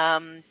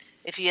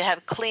 if you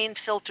have clean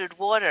filtered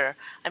water.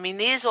 I mean,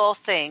 these all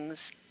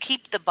things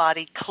keep the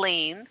body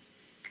clean,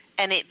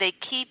 and they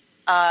keep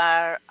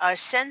our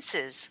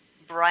senses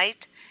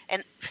bright,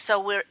 and so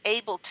we're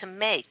able to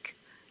make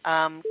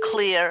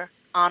clear,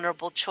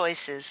 honorable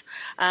choices.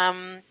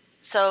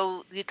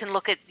 So you can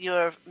look at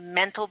your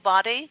mental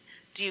body.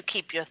 Do you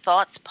keep your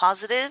thoughts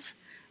positive?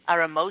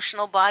 Our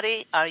emotional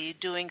body, are you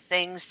doing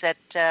things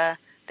that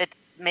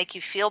make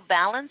you feel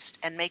balanced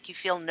and make you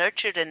feel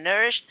nurtured and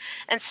nourished?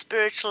 And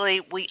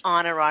spiritually, we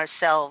honor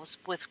ourselves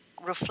with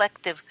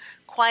reflective,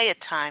 quiet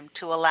time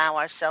to allow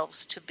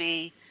ourselves to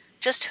be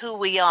just who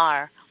we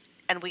are,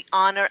 and we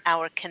honor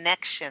our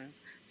connection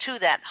to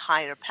that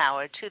higher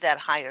power, to that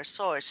higher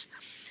source.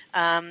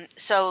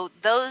 So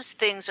those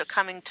things are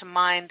coming to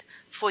mind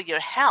for your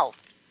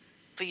health,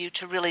 for you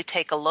to really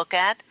take a look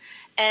at.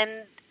 And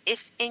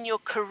if in your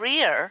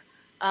career,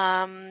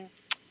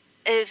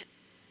 if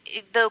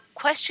the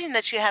question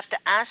that you have to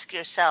ask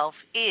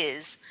yourself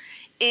is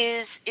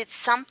it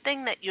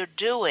something that you're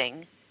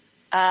doing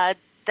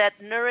that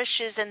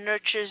nourishes and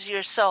nurtures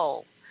your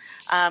soul?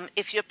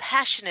 If you're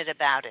passionate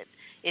about it,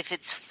 if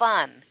it's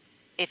fun,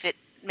 if it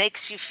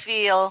makes you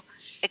feel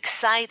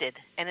excited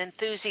and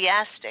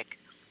enthusiastic,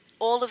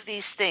 all of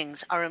these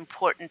things are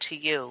important to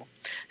you.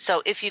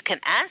 So if you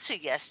can answer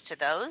yes to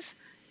those,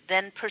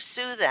 then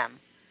pursue them.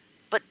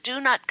 But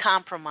do not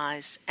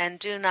compromise, and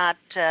do not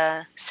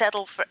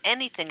settle for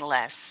anything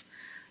less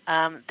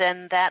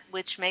than that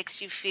which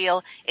makes you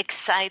feel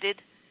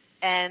excited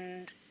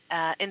and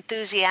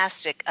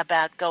enthusiastic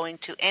about going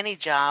to any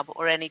job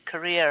or any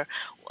career.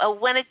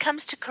 When it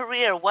comes to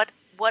career, what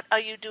are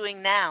you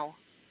doing now?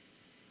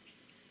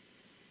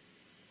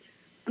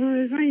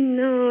 Right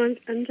now,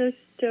 I'm just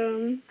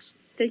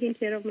taking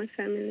care of my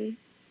family.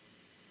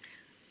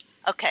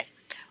 Okay.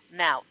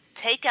 Now,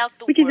 take out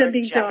the Which word is a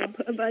big job.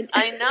 But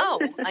I know.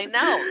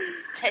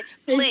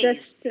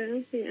 Please.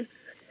 Yeah.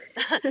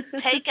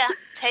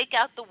 take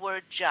out the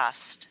word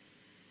just,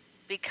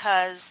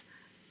 because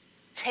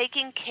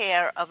taking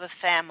care of a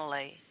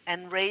family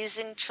and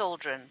raising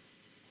children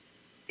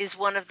is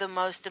one of the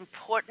most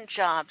important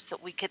jobs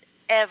that we could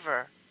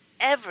ever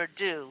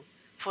do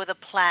for the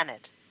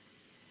planet.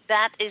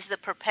 That is the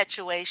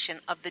perpetuation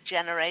of the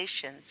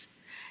generations.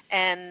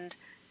 And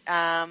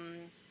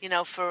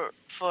for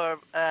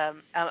a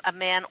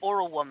man or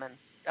a woman,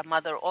 a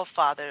mother or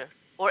father,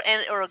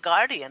 or a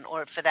guardian,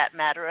 or for that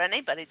matter,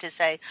 anybody to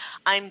say,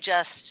 I'm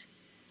just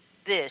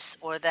this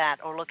or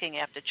that, or looking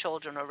after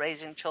children or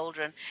raising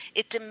children,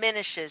 it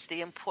diminishes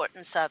the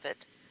importance of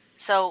it.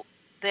 So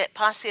the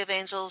Posse of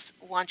Angels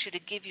wants you to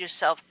give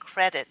yourself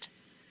credit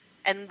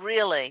and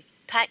really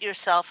pat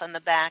yourself on the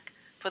back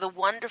for the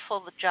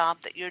wonderful job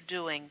that you're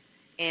doing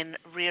in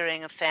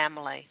rearing a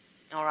family.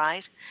 All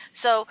right?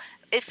 So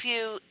if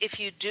you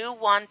do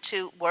want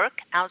to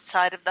work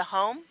outside of the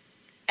home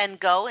and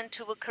go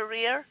into a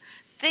career,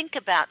 think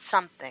about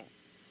something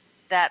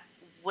that,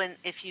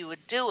 if you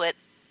would do it,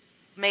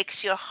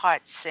 makes your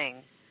heart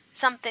sing,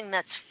 something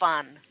that's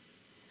fun,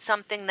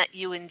 something that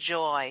you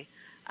enjoy.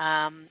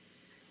 A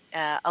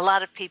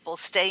lot of people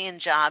stay in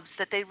jobs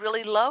that they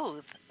really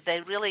loathe,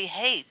 they really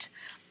hate,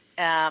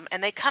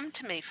 and they come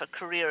to me for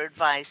career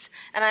advice.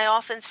 And I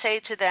often say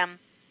to them,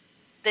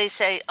 they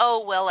say,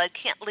 oh, well, I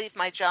can't leave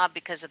my job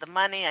because of the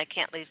money. I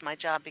can't leave my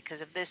job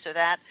because of this or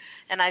that.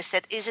 And I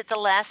said, is it the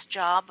last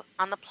job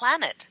on the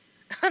planet?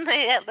 And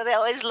they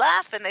always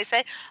laugh and they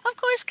say, of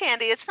course,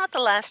 Candy, it's not the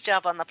last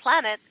job on the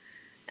planet.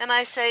 And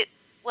I say,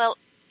 well,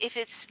 if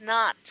it's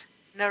not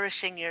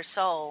nourishing your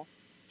soul,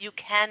 you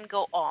can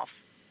go off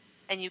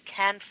and you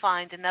can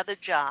find another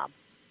job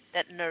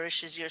that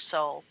nourishes your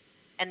soul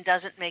and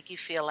doesn't make you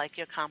feel like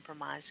you're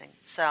compromising.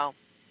 So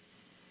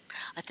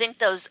I think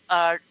those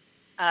are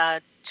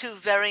two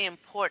very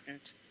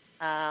important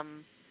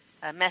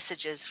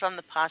messages from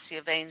the Posse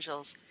of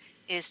Angels,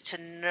 is to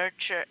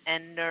nurture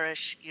and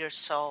nourish your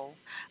soul.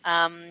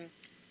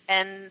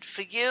 And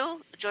for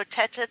you,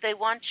 Jortetta, they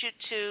want you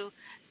to,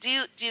 do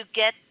you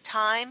get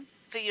time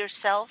for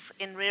yourself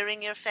in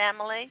rearing your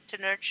family to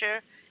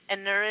nurture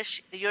and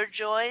nourish your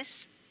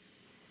joys?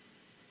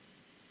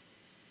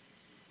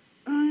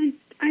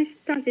 I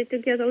started to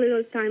get a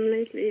little time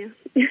lately,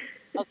 yeah.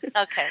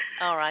 Okay,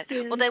 all right.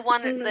 Yeah, Well, they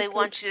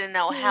want you to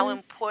know how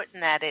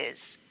important that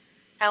is.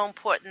 How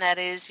important that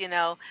is,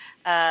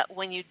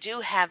 when you do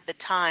have the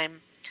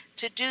time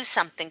to do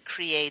something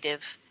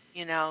creative,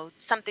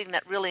 something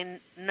that really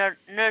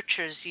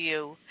nurtures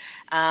you,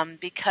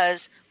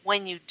 because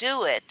when you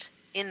do it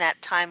in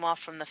that time off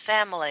from the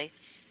family,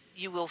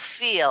 you will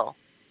feel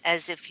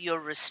as if you're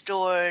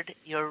restored,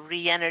 you're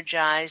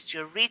re-energized,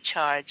 you're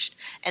recharged,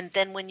 and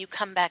then when you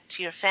come back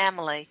to your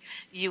family,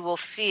 you will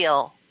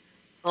feel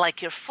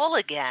like you're full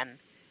again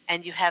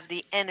and you have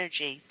the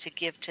energy to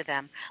give to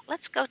them.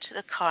 Let's go to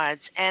the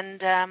cards.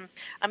 And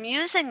I'm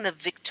using the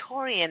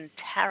Victorian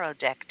Tarot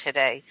deck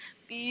today.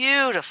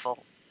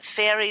 Beautiful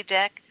fairy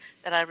deck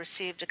that I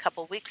received a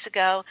couple weeks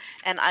ago,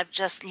 and I've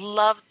just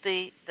loved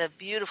the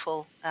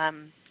beautiful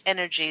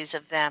energies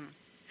of them.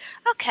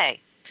 Okay,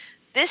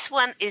 this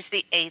one is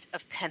the Eight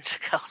of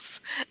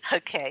Pentacles.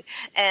 Okay,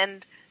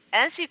 and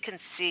as you can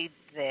see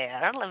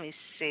there, let me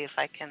see if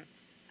I can...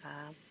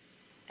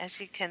 as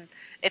you can,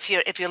 if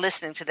you're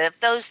listening to that,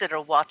 those that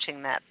are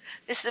watching that,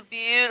 this is a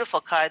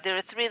beautiful card. There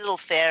are three little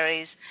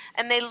fairies,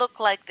 and they look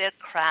like they're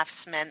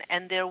craftsmen,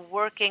 and they're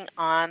working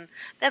on,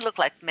 they look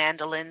like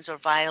mandolins or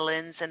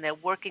violins, and they're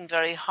working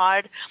very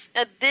hard.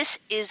 Now, this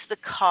is the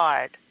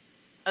card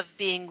of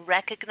being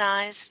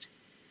recognized,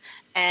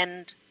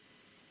 and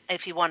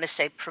if you want to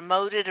say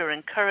promoted or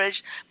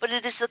encouraged, but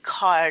it is the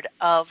card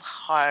of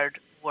hard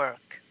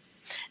work.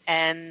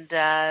 And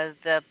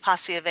the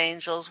Posse of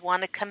Angels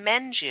want to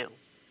commend you.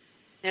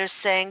 They're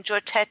saying,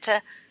 Jortetta,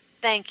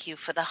 thank you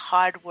for the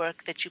hard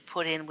work that you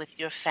put in with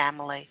your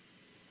family.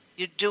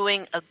 You're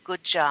doing a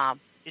good job.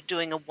 You're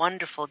doing a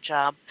wonderful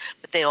job.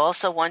 But they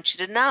also want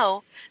you to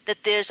know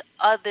that there's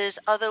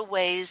other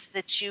ways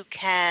that you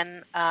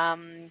can,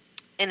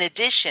 in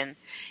addition,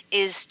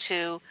 is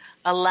to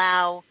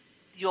allow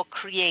your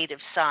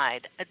creative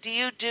side. Do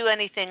you do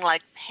anything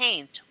like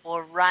paint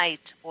or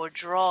write or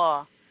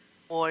draw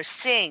or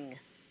sing,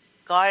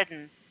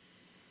 garden?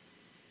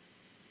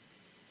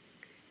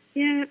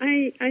 Yeah,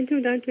 I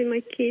do that with my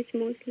kids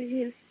mostly,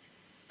 yes.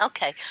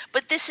 Okay,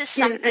 but this is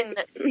something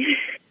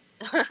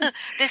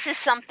this is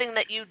something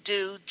that you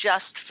do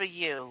just for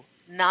you,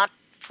 not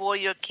for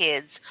your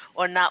kids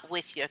or not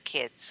with your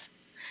kids.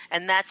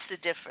 And that's the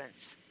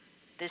difference.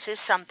 This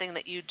is something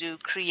that you do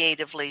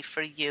creatively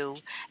for you,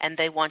 and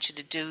they want you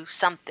to do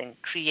something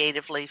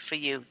creatively for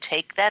you.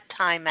 Take that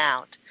time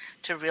out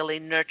to really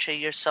nurture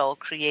your soul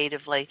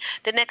creatively.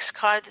 The next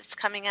card that's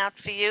coming out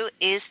for you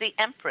is the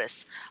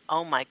Empress.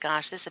 Oh my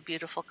gosh, this is a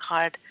beautiful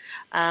card.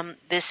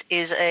 This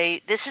is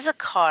a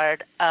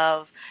card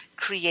of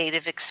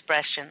creative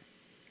expression,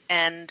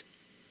 and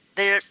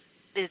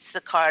it's the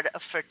card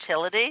of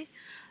fertility,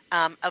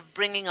 of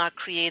bringing our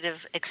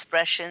creative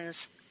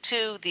expressions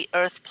to the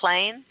earth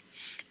plane.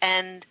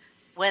 And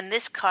when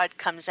this card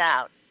comes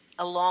out,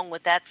 along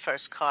with that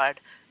first card,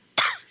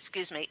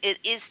 excuse me, it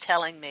is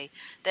telling me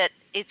that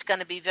it's going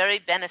to be very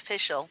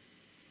beneficial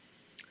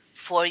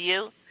for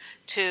you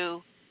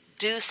to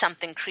do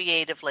something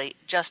creatively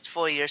just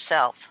for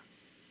yourself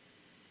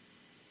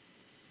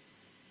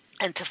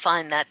and to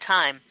find that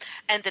time.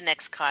 And the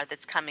next card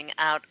that's coming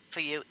out for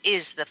you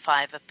is the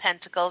Five of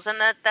Pentacles. And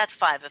that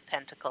Five of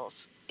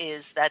Pentacles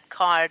is that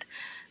card.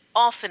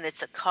 Often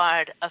it's a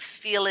card of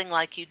feeling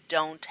like you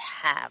don't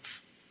have,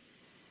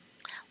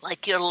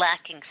 like you're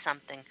lacking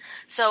something.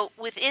 So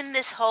within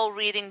this whole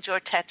reading,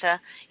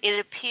 Jortetta, it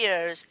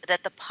appears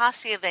that the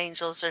Posse of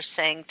Angels are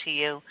saying to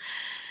you,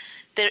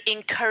 they're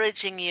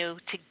encouraging you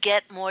to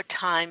get more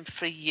time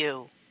for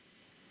you,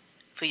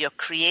 for your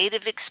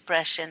creative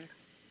expression,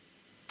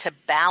 to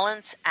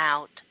balance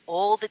out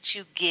all that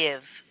you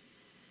give.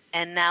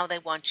 And now they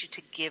want you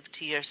to give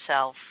to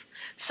yourself.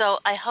 So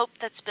I hope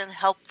that's been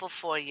helpful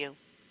for you.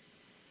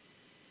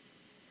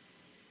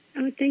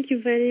 Oh, thank you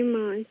very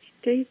much.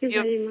 Thank you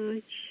very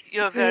much.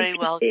 You're very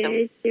welcome.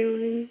 Thank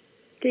you.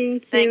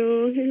 Thank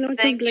you.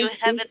 Thank you.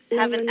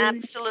 Have an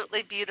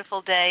absolutely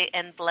beautiful day,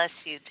 and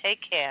bless you.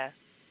 Take care.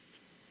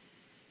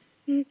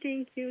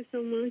 Thank you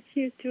so much.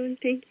 You too.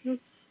 Thank you.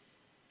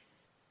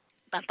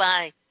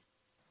 Bye-bye.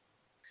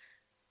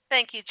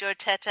 Thank you,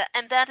 Jortetta.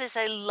 And that is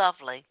a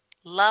lovely,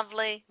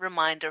 lovely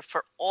reminder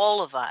for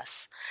all of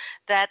us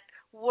that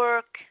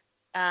work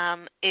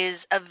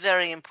is a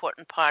very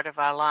important part of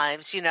our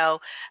lives. You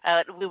know,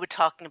 we were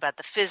talking about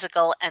the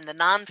physical and the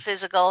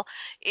non-physical.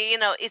 You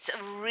know, it's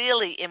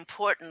really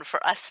important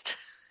for us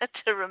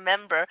to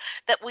remember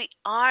that we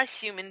are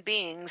human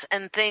beings,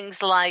 and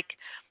things like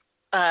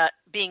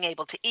being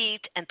able to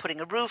eat and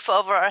putting a roof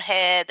over our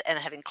head and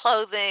having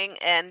clothing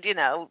and, you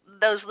know,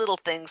 those little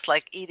things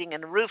like eating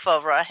and a roof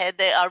over our head,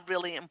 they are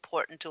really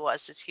important to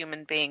us as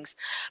human beings.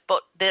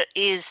 But there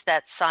is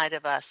that side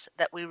of us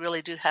that we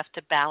really do have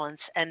to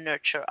balance and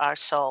nurture our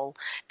soul,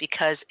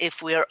 because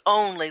if we're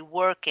only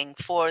working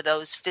for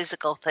those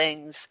physical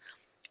things,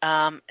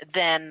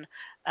 then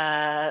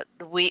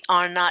we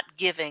are not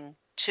giving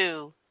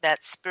to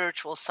that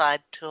spiritual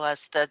side to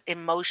us, the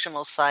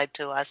emotional side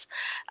to us,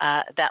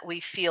 that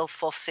we feel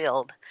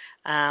fulfilled,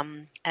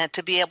 and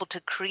to be able to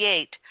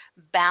create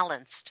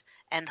balanced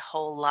and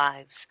whole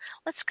lives.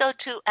 Let's go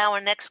to our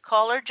next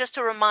caller. Just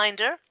a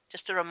reminder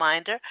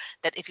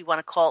that if you want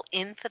to call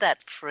in for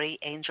that free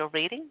angel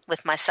reading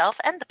with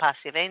myself and the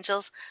Posse of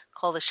Angels,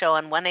 call the show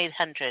on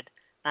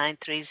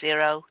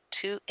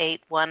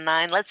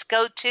 1-800-930-2819. Let's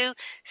go to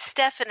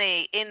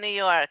Stephanie in New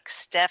York.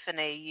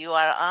 Stephanie, you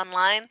are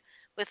online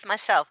with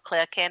myself,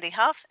 Claire Candy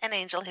Hough, and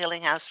Angel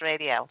Healing House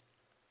Radio.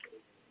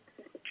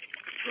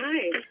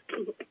 Hi.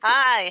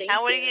 Hi,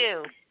 how are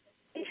you?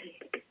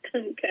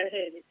 I'm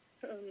good.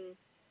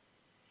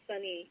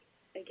 Sunny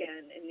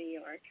again in New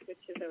York, which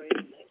is always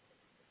nice.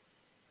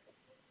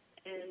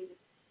 And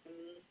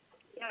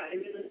yeah, I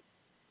really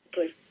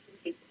like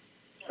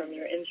from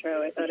your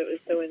intro. I thought it was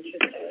so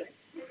interesting.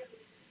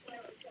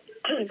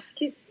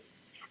 Excuse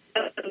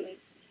me.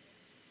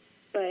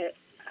 But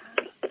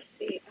let's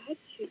see, I had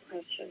two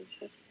questions.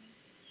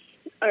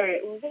 All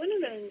right, well, one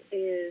of them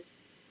is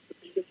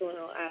this one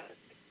I'll ask.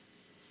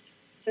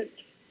 So,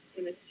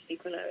 this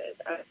week when I was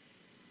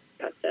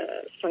at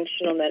the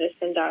functional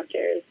medicine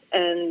doctors,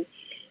 and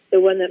the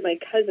one that my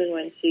cousin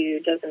went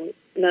to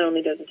not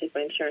only doesn't take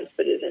my insurance,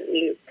 but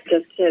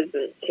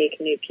doesn't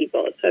take new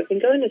people. So I've been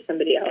going to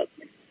somebody else,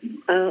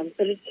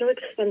 but it's so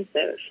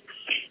expensive,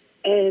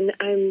 and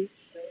I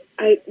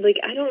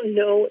don't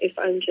know if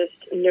I'm just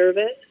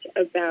nervous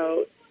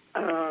about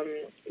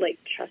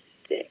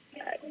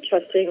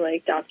trusting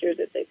like doctors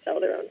if they sell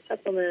their own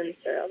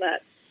supplements or all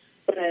that.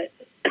 But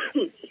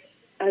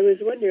I was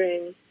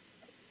wondering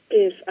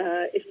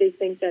if they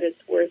think that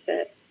it's worth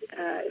it,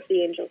 if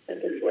the angel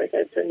think it's worth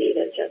it for me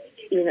to just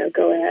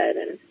go ahead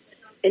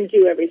and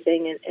do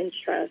everything and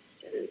trust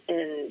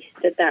and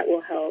that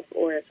will help,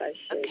 or if I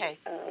should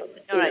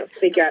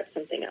figure out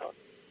something else.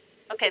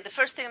 Okay, the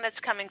first thing that's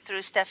coming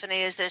through,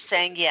 Stephanie, is they're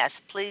saying, yes,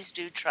 please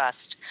do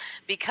trust.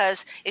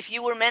 Because if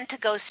you were meant to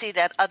go see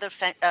that other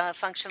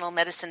functional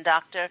medicine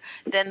doctor,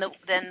 then the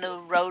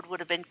road would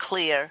have been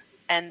clear.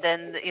 And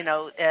then,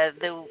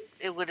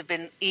 it would have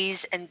been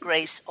ease and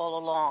grace all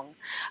along.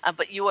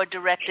 But you are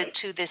directed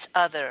to this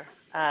other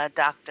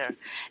doctor.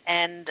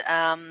 And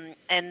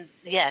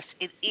yes,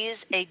 it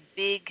is a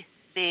big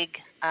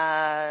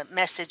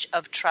message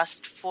of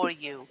trust for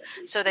you.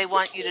 So they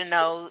want you to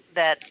know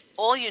that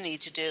all you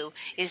need to do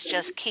is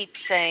just keep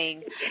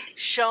saying,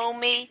 show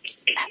me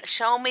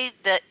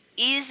the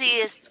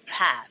easiest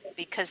path,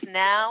 because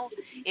now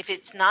if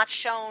it's not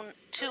shown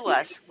to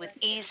us with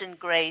ease and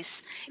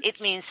grace, it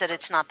means that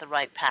it's not the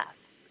right path.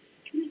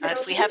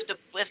 If we have to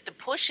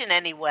push in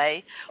any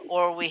way,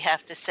 or we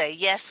have to say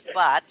yes,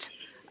 but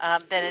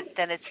then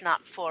it's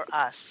not for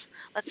us.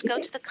 Let's go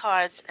to the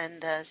cards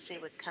and see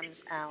what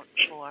comes out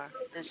for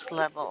this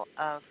level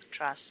of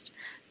trust.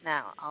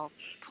 Now, I'll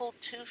pull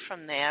two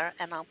from there,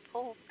 and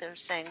they're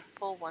saying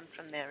pull one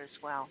from there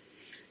as well.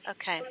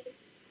 Okay.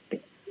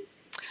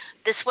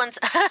 This one's,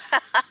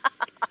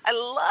 I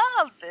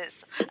love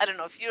this. I don't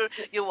know if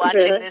you're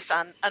watching this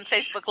on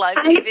Facebook Live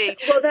TV.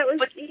 I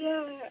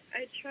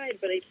tried,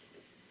 but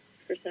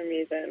for some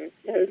reason,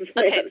 that was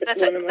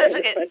one of my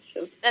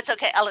questions. That's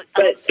okay. I'll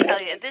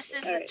tell you. This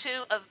is the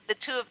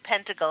two of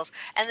Pentacles,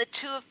 and the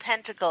Two of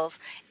Pentacles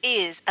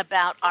is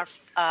about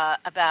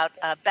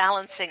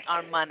balancing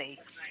our money,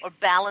 or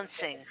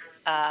balancing,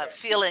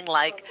 feeling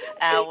like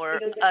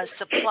our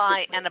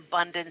supply and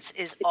abundance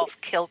is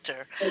off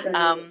kilter.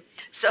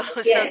 So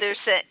they're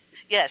saying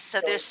yes.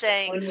 So they're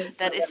saying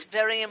that it's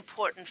very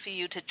important for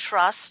you to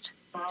trust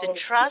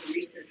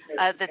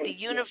that the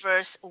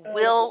universe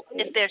will,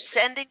 if they're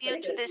sending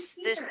you to this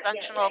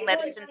functional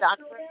medicine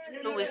doctor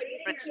who is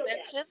more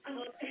expensive,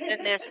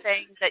 then they're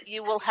saying that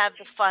you will have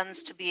the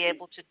funds to be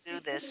able to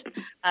do this.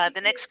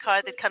 The next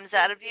card that comes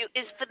out of you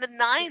is for the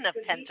Nine of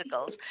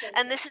Pentacles,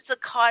 and this is the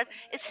card.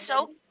 It's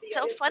so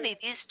funny.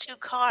 These two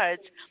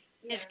cards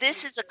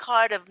this is a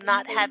card of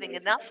not having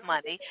enough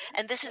money,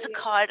 and this is a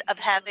card of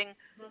having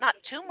not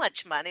too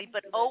much money,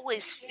 but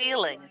always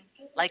feeling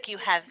like you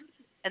have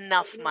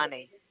enough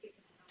money.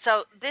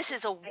 So this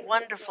is a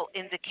wonderful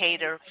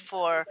indicator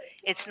for,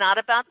 it's not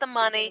about the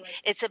money,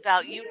 it's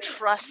about you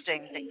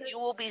trusting that you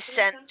will be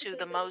sent to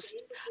the most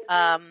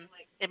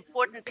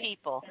important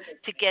people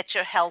to get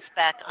your health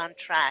back on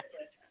track.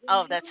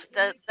 Oh,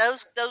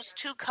 those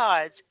two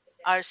cards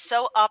are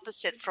so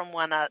opposite from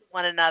one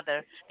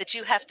another that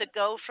you have to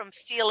go from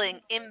feeling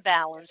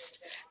imbalanced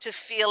to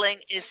feeling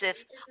as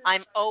if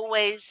I'm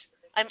always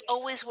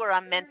where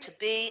I'm meant to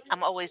be.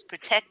 I'm always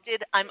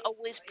protected. I'm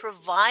always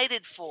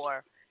provided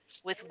for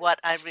with what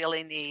I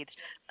really need.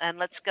 And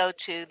let's go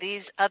to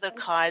these other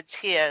cards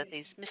here,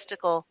 these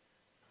mystical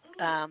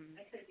me,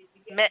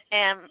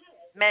 um,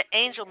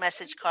 angel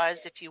message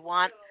cards if you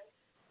want.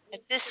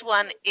 And this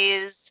one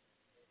is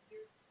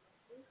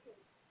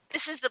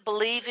the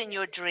believe in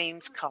your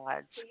dreams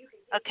cards.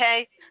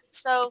 Okay?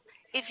 So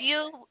if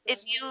you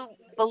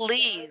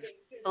believe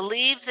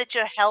that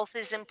your health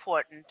is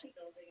important,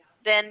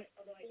 then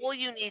all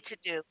you need to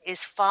do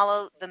is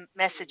follow the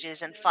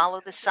messages and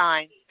follow the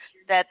signs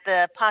that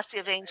the Posse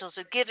of Angels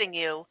are giving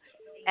you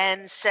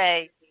and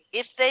say,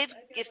 if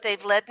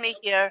they've led me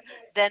here,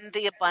 then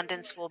the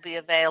abundance will be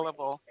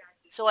available.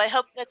 So I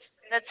hope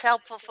that's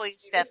helpful for you,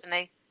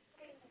 Stephanie.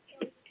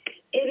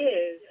 It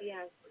is,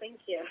 yes.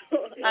 Thank you.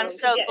 I'm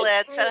so yeah,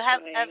 glad. it's So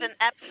have terrifying. an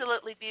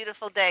absolutely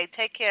beautiful day.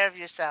 Take care of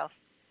yourself.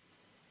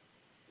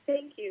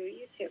 Thank you.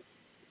 You too.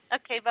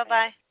 Okay,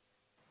 bye-bye.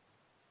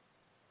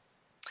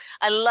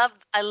 I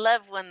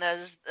love when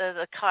those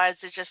the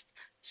cards are just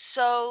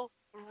so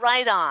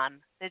right on.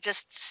 They're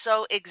just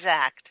so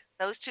exact.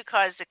 Those two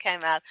cards that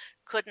came out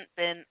couldn't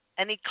been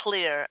any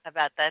clearer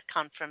about that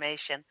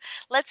confirmation.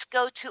 Let's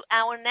go to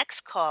our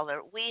next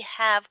caller. We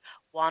have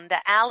Wanda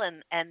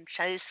Allen, and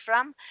she's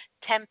from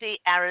Tempe,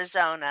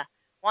 Arizona.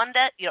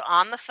 Wanda, you're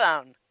on the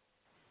phone.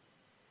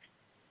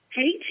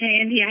 Hey,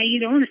 Candy, how you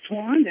doing? It's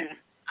Wanda.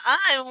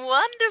 I'm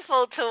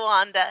wonderful,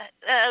 Tawanda.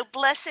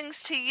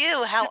 Blessings to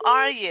you. How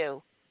are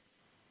you?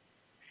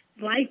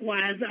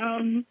 Likewise,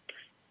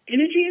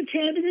 energy is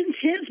tad bit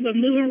intense, but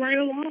moving right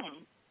along.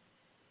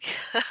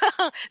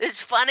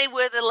 It's funny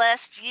where the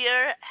last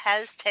year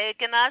has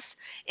taken us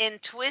in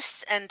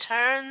twists and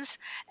turns,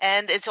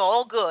 and it's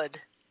all good.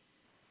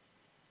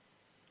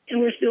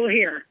 And we're still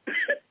here.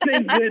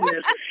 Thank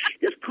goodness.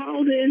 Just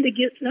called in to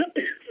get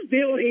something.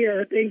 Still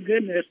here. Thank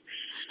goodness.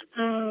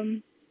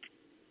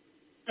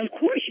 Of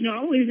course,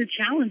 always the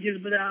challenges,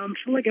 but I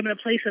feel like I'm in a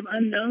place of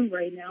unknown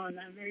right now, and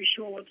I'm very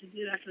sure what to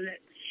do after that.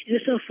 And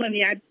it's so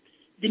funny. I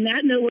did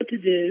not know what to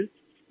do.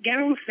 Got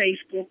on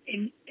Facebook,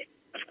 and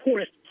of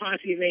course,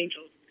 Posse of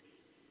Angels.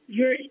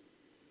 Your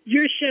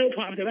show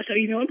popped up. I said,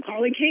 I'm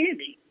calling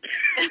Candy.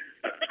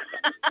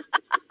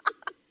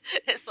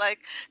 It's like,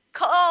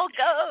 call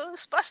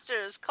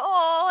Ghostbusters,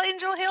 call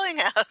Angel Healing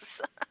House.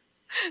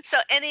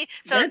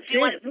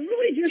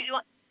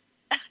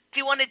 Do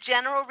you want a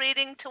general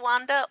reading,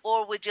 Tawanda,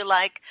 or would you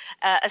like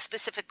a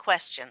specific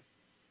question?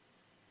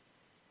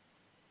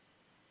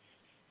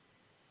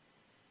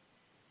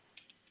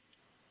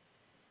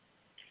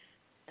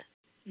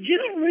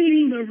 General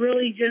reading, but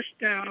really just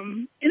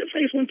in a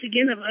place, once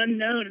again, of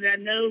unknown. And I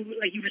know,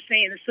 like you were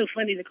saying, it's so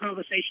funny, the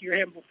conversation you were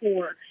having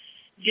before.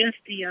 Just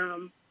the,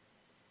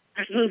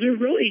 I suppose we're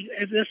really,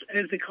 as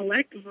the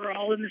collective, we're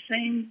all in the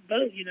same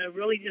boat,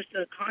 really just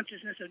a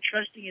consciousness of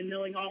trusting and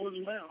knowing all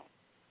is well.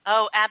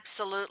 Oh,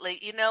 absolutely.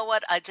 You know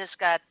what? I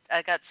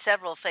got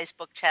several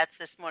Facebook chats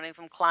this morning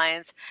from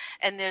clients,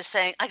 and they're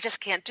saying, I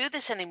just can't do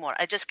this anymore.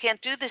 I just can't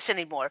do this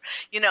anymore.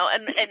 And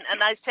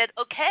I said,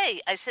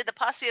 okay. I said, the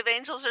Posse of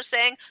Angels are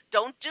saying,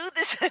 don't do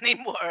this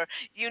anymore.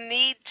 You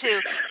need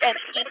to.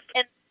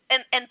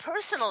 And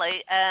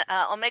personally,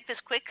 I'll make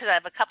this quick because I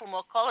have a couple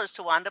more callers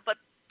to Wanda, but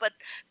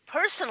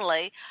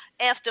personally,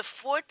 after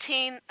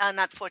 14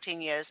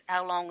 years,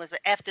 how long was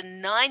it? After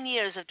 9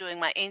 years of doing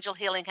my Angel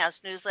Healing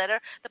House newsletter,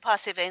 the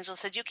Posse of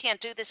Angels said, you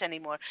can't do this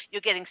anymore.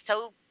 You're getting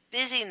so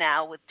busy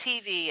now with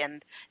TV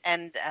and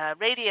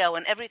radio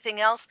and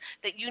everything else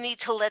that you need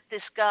to let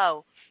this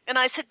go. And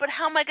I said, but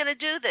how am I going to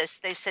do this?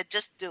 They said,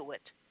 just do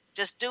it.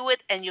 Just do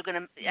it, and you're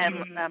gonna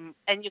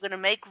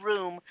make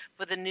room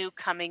for the new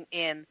coming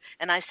in.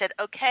 And I said,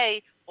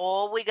 okay,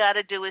 all we got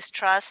to do is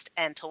trust.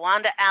 And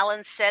Tawanda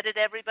Allen said it.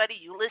 Everybody,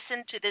 you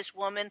listen to this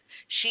woman.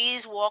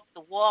 She's walked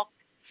the walk,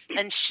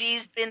 and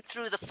she's been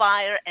through the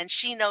fire, and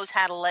she knows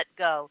how to let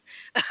go.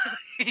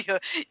 you're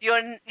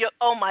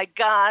oh my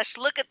gosh,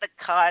 look at the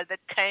card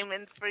that came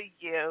in for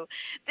you.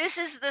 This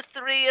is the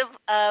three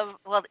of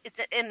well,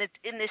 it's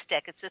in this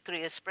deck, it's the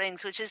Three of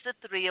Springs, which is the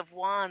Three of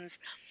Wands.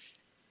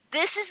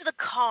 This is the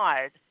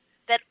card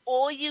that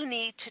all you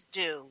need to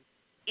do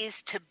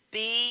is to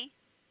be,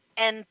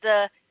 and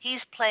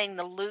he's playing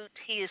the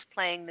lute, he is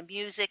playing the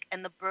music,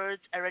 and the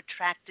birds are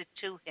attracted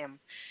to him.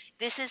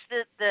 This is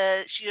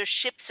the your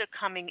ships are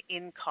coming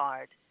in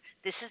card.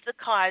 This is the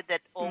card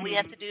that all we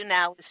have to do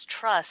now is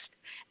trust,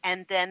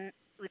 and then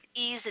with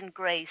ease and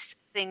grace,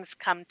 things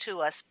come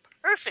to us.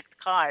 Perfect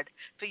card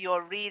for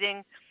your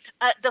reading.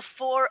 The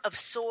Four of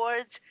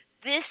Swords.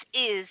 This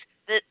is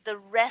the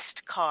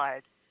rest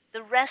card.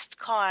 The rest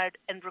card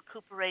and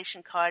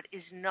recuperation card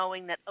is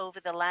knowing that over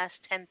the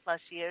last 10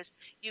 plus years,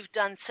 you've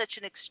done such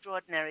an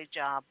extraordinary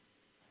job.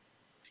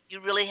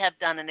 You really have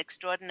done an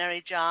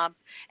extraordinary job.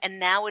 And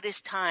now it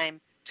is time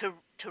to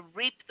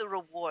reap the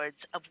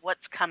rewards of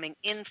what's coming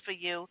in for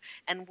you.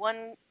 And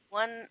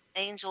one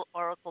angel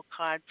oracle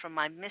card from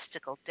my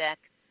mystical deck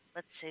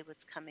Let's see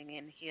what's coming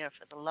in here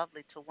for the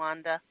lovely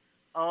Tawanda.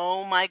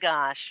 Oh my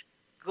gosh.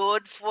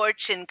 Good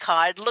fortune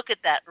card. Look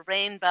at that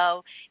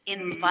rainbow.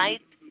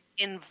 Invite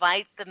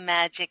the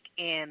magic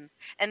in.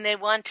 And they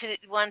want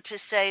to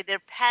say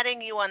they're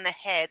patting you on the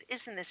head.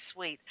 Isn't this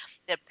sweet?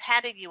 They're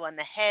patting you on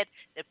the head.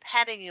 They're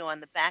patting you on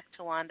the back,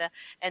 Tawanda,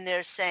 and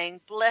they're saying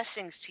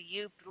blessings to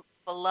you,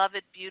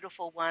 beloved,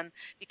 beautiful one,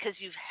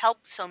 because you've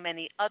helped so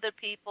many other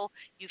people.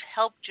 You've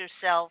helped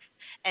yourself,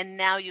 and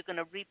now you're going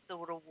to reap the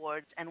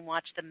rewards and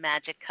watch the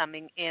magic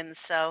coming in.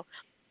 So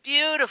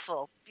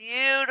beautiful,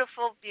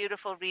 beautiful,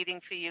 beautiful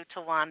reading for you,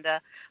 Tawanda.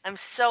 I'm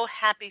so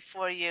happy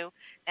for you.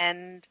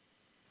 And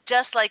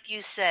just like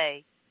you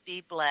say,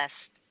 be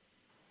blessed.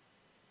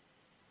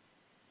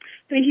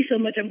 Thank you so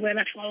much. I'm glad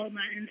I followed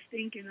my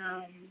instinct, and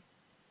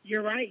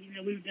you're right.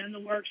 We've done the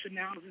work, so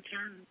now it's a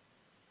turn.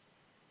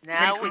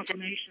 Now we just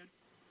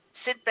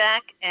sit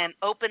back and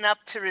open up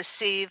to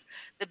receive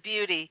the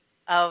beauty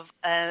of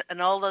and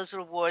all those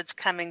rewards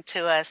coming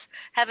to us.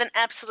 Have an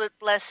absolute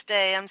blessed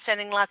day. I'm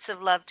sending lots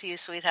of love to you,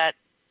 sweetheart.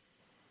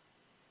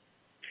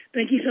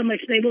 Thank you so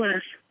much. Stay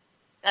blessed.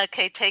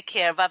 Okay, take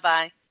care.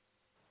 Bye-bye.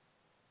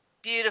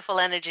 Beautiful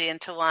energy in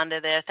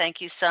Tawanda there.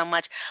 Thank you so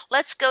much.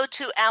 Let's go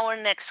to our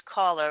next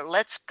caller.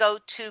 Let's go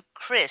to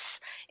Chris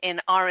in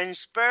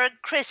Orangeburg.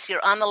 Chris,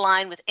 you're on the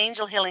line with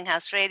Angel Healing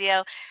House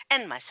Radio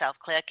and myself,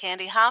 Claire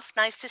Candy Hough.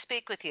 Nice to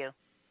speak with you.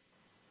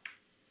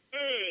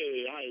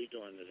 Hey, how you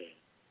doing today?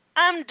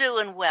 I'm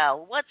doing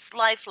well. What's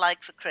life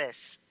like for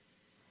Chris?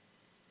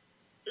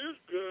 It's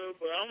good,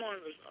 but I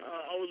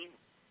was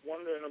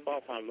wondering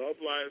about my love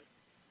life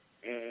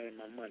and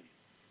my money.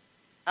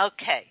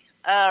 Okay.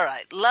 All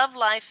right. Love,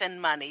 life,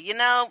 and money.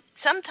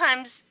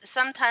 Sometimes,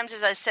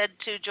 as I said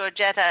to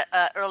Georgetta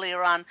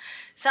earlier on,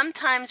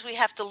 sometimes we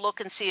have to look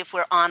and see if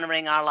we're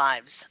honoring our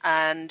lives.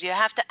 And you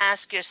have to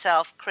ask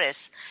yourself,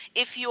 Chris,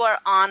 if you are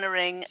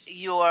honoring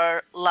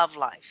your love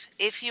life,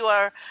 if you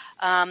are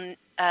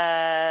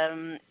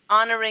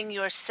honoring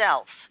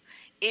yourself,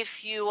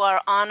 if you are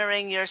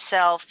honoring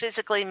yourself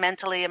physically,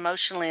 mentally,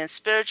 emotionally, and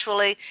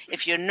spiritually,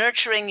 if you're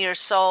nurturing your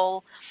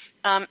soul,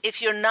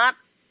 if you're not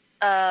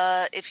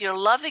if you're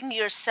loving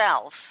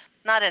yourself,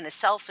 not in a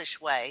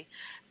selfish way,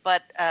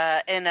 but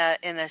in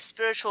a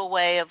spiritual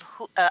way of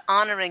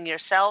honoring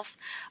yourself,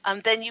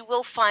 then you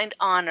will find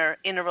honor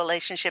in a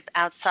relationship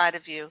outside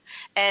of you.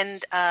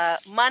 And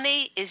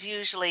money is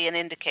usually an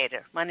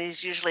indicator. Money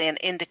is usually an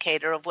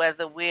indicator of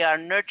whether we are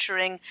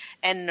nurturing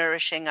and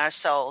nourishing our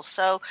souls.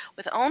 So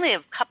with only a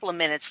couple of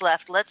minutes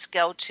left, let's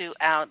go to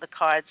the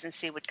cards and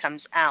see what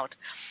comes out.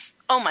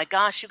 Oh my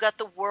gosh, you got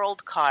the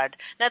World card.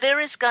 Now there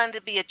is going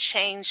to be a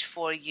change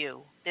for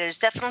you. There's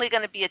definitely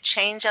going to be a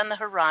change on the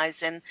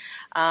horizon.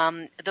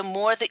 The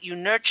more that you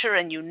nurture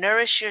and you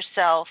nourish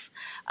yourself,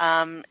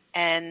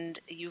 and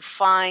you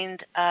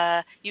find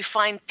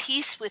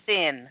peace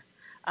within,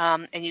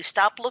 and you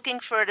stop looking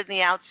for it in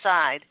the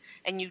outside,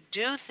 and you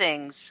do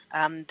things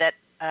that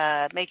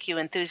make you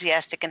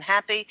enthusiastic and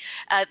happy,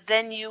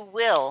 then you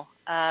will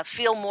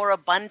feel more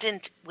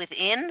abundant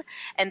within.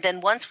 And then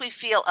once we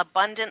feel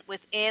abundant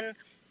within,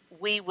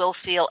 we will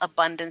feel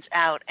abundance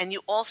out. And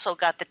you also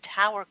got the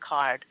Tower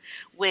card,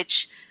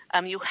 which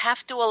you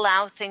have to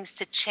allow things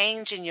to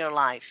change in your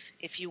life.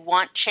 If you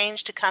want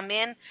change to come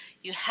in,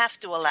 you have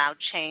to allow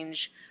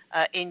change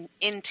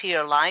into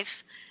your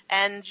life.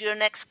 And your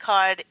next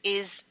card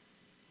is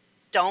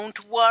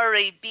don't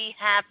worry, be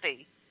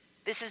happy.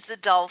 This is the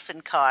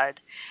Dolphin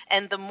card.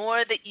 And the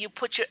more that you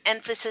put your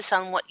emphasis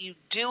on what you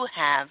do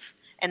have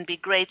and be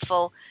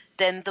grateful,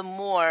 then the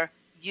more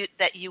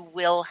that you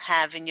will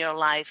have in your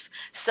life.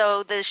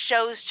 So the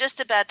show's just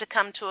about to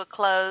come to a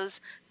close.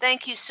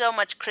 Thank you so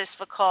much, Chris,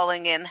 for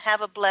calling in.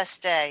 Have a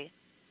blessed day.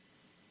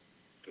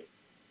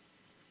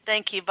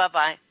 Thank you.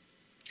 Bye-bye.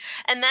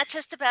 And that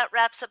just about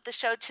wraps up the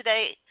show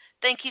today.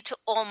 Thank you to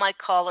all my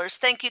callers.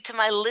 Thank you to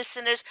my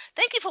listeners.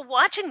 Thank you for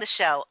watching the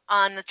show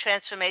on the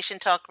Transformation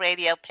Talk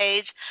Radio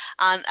page,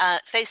 on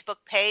Facebook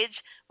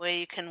page, where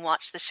you can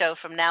watch the show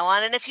from now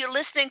on. And if you're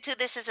listening to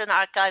this as an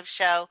archive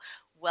show,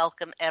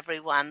 welcome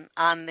everyone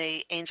on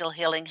the Angel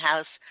Healing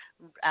House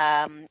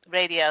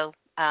radio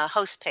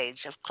host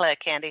page of Claire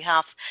Candy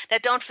Hough. Now,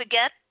 don't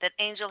forget that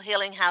Angel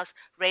Healing House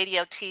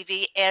Radio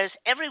TV airs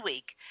every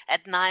week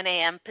at 9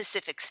 a.m.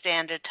 Pacific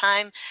Standard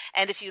Time.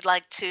 And if you'd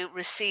like to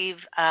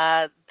receive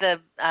the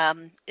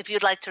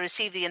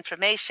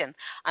information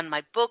on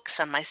my books,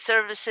 on my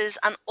services,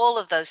 on all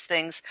of those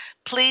things,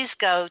 please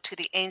go to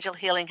the Angel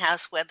Healing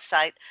House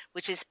website,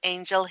 which is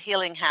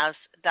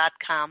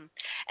angelhealinghouse.com.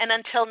 And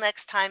until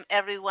next time,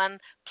 everyone,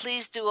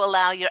 please do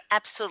allow your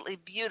absolutely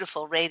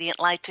beautiful radiant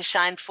light to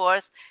shine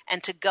forth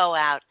and to go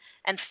out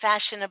and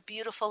fashion a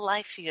beautiful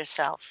life for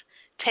yourself.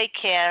 Take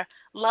care,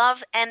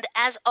 love, and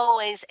as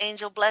always,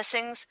 angel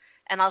blessings,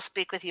 and I'll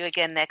speak with you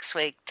again next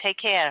week. Take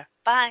care.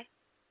 Bye.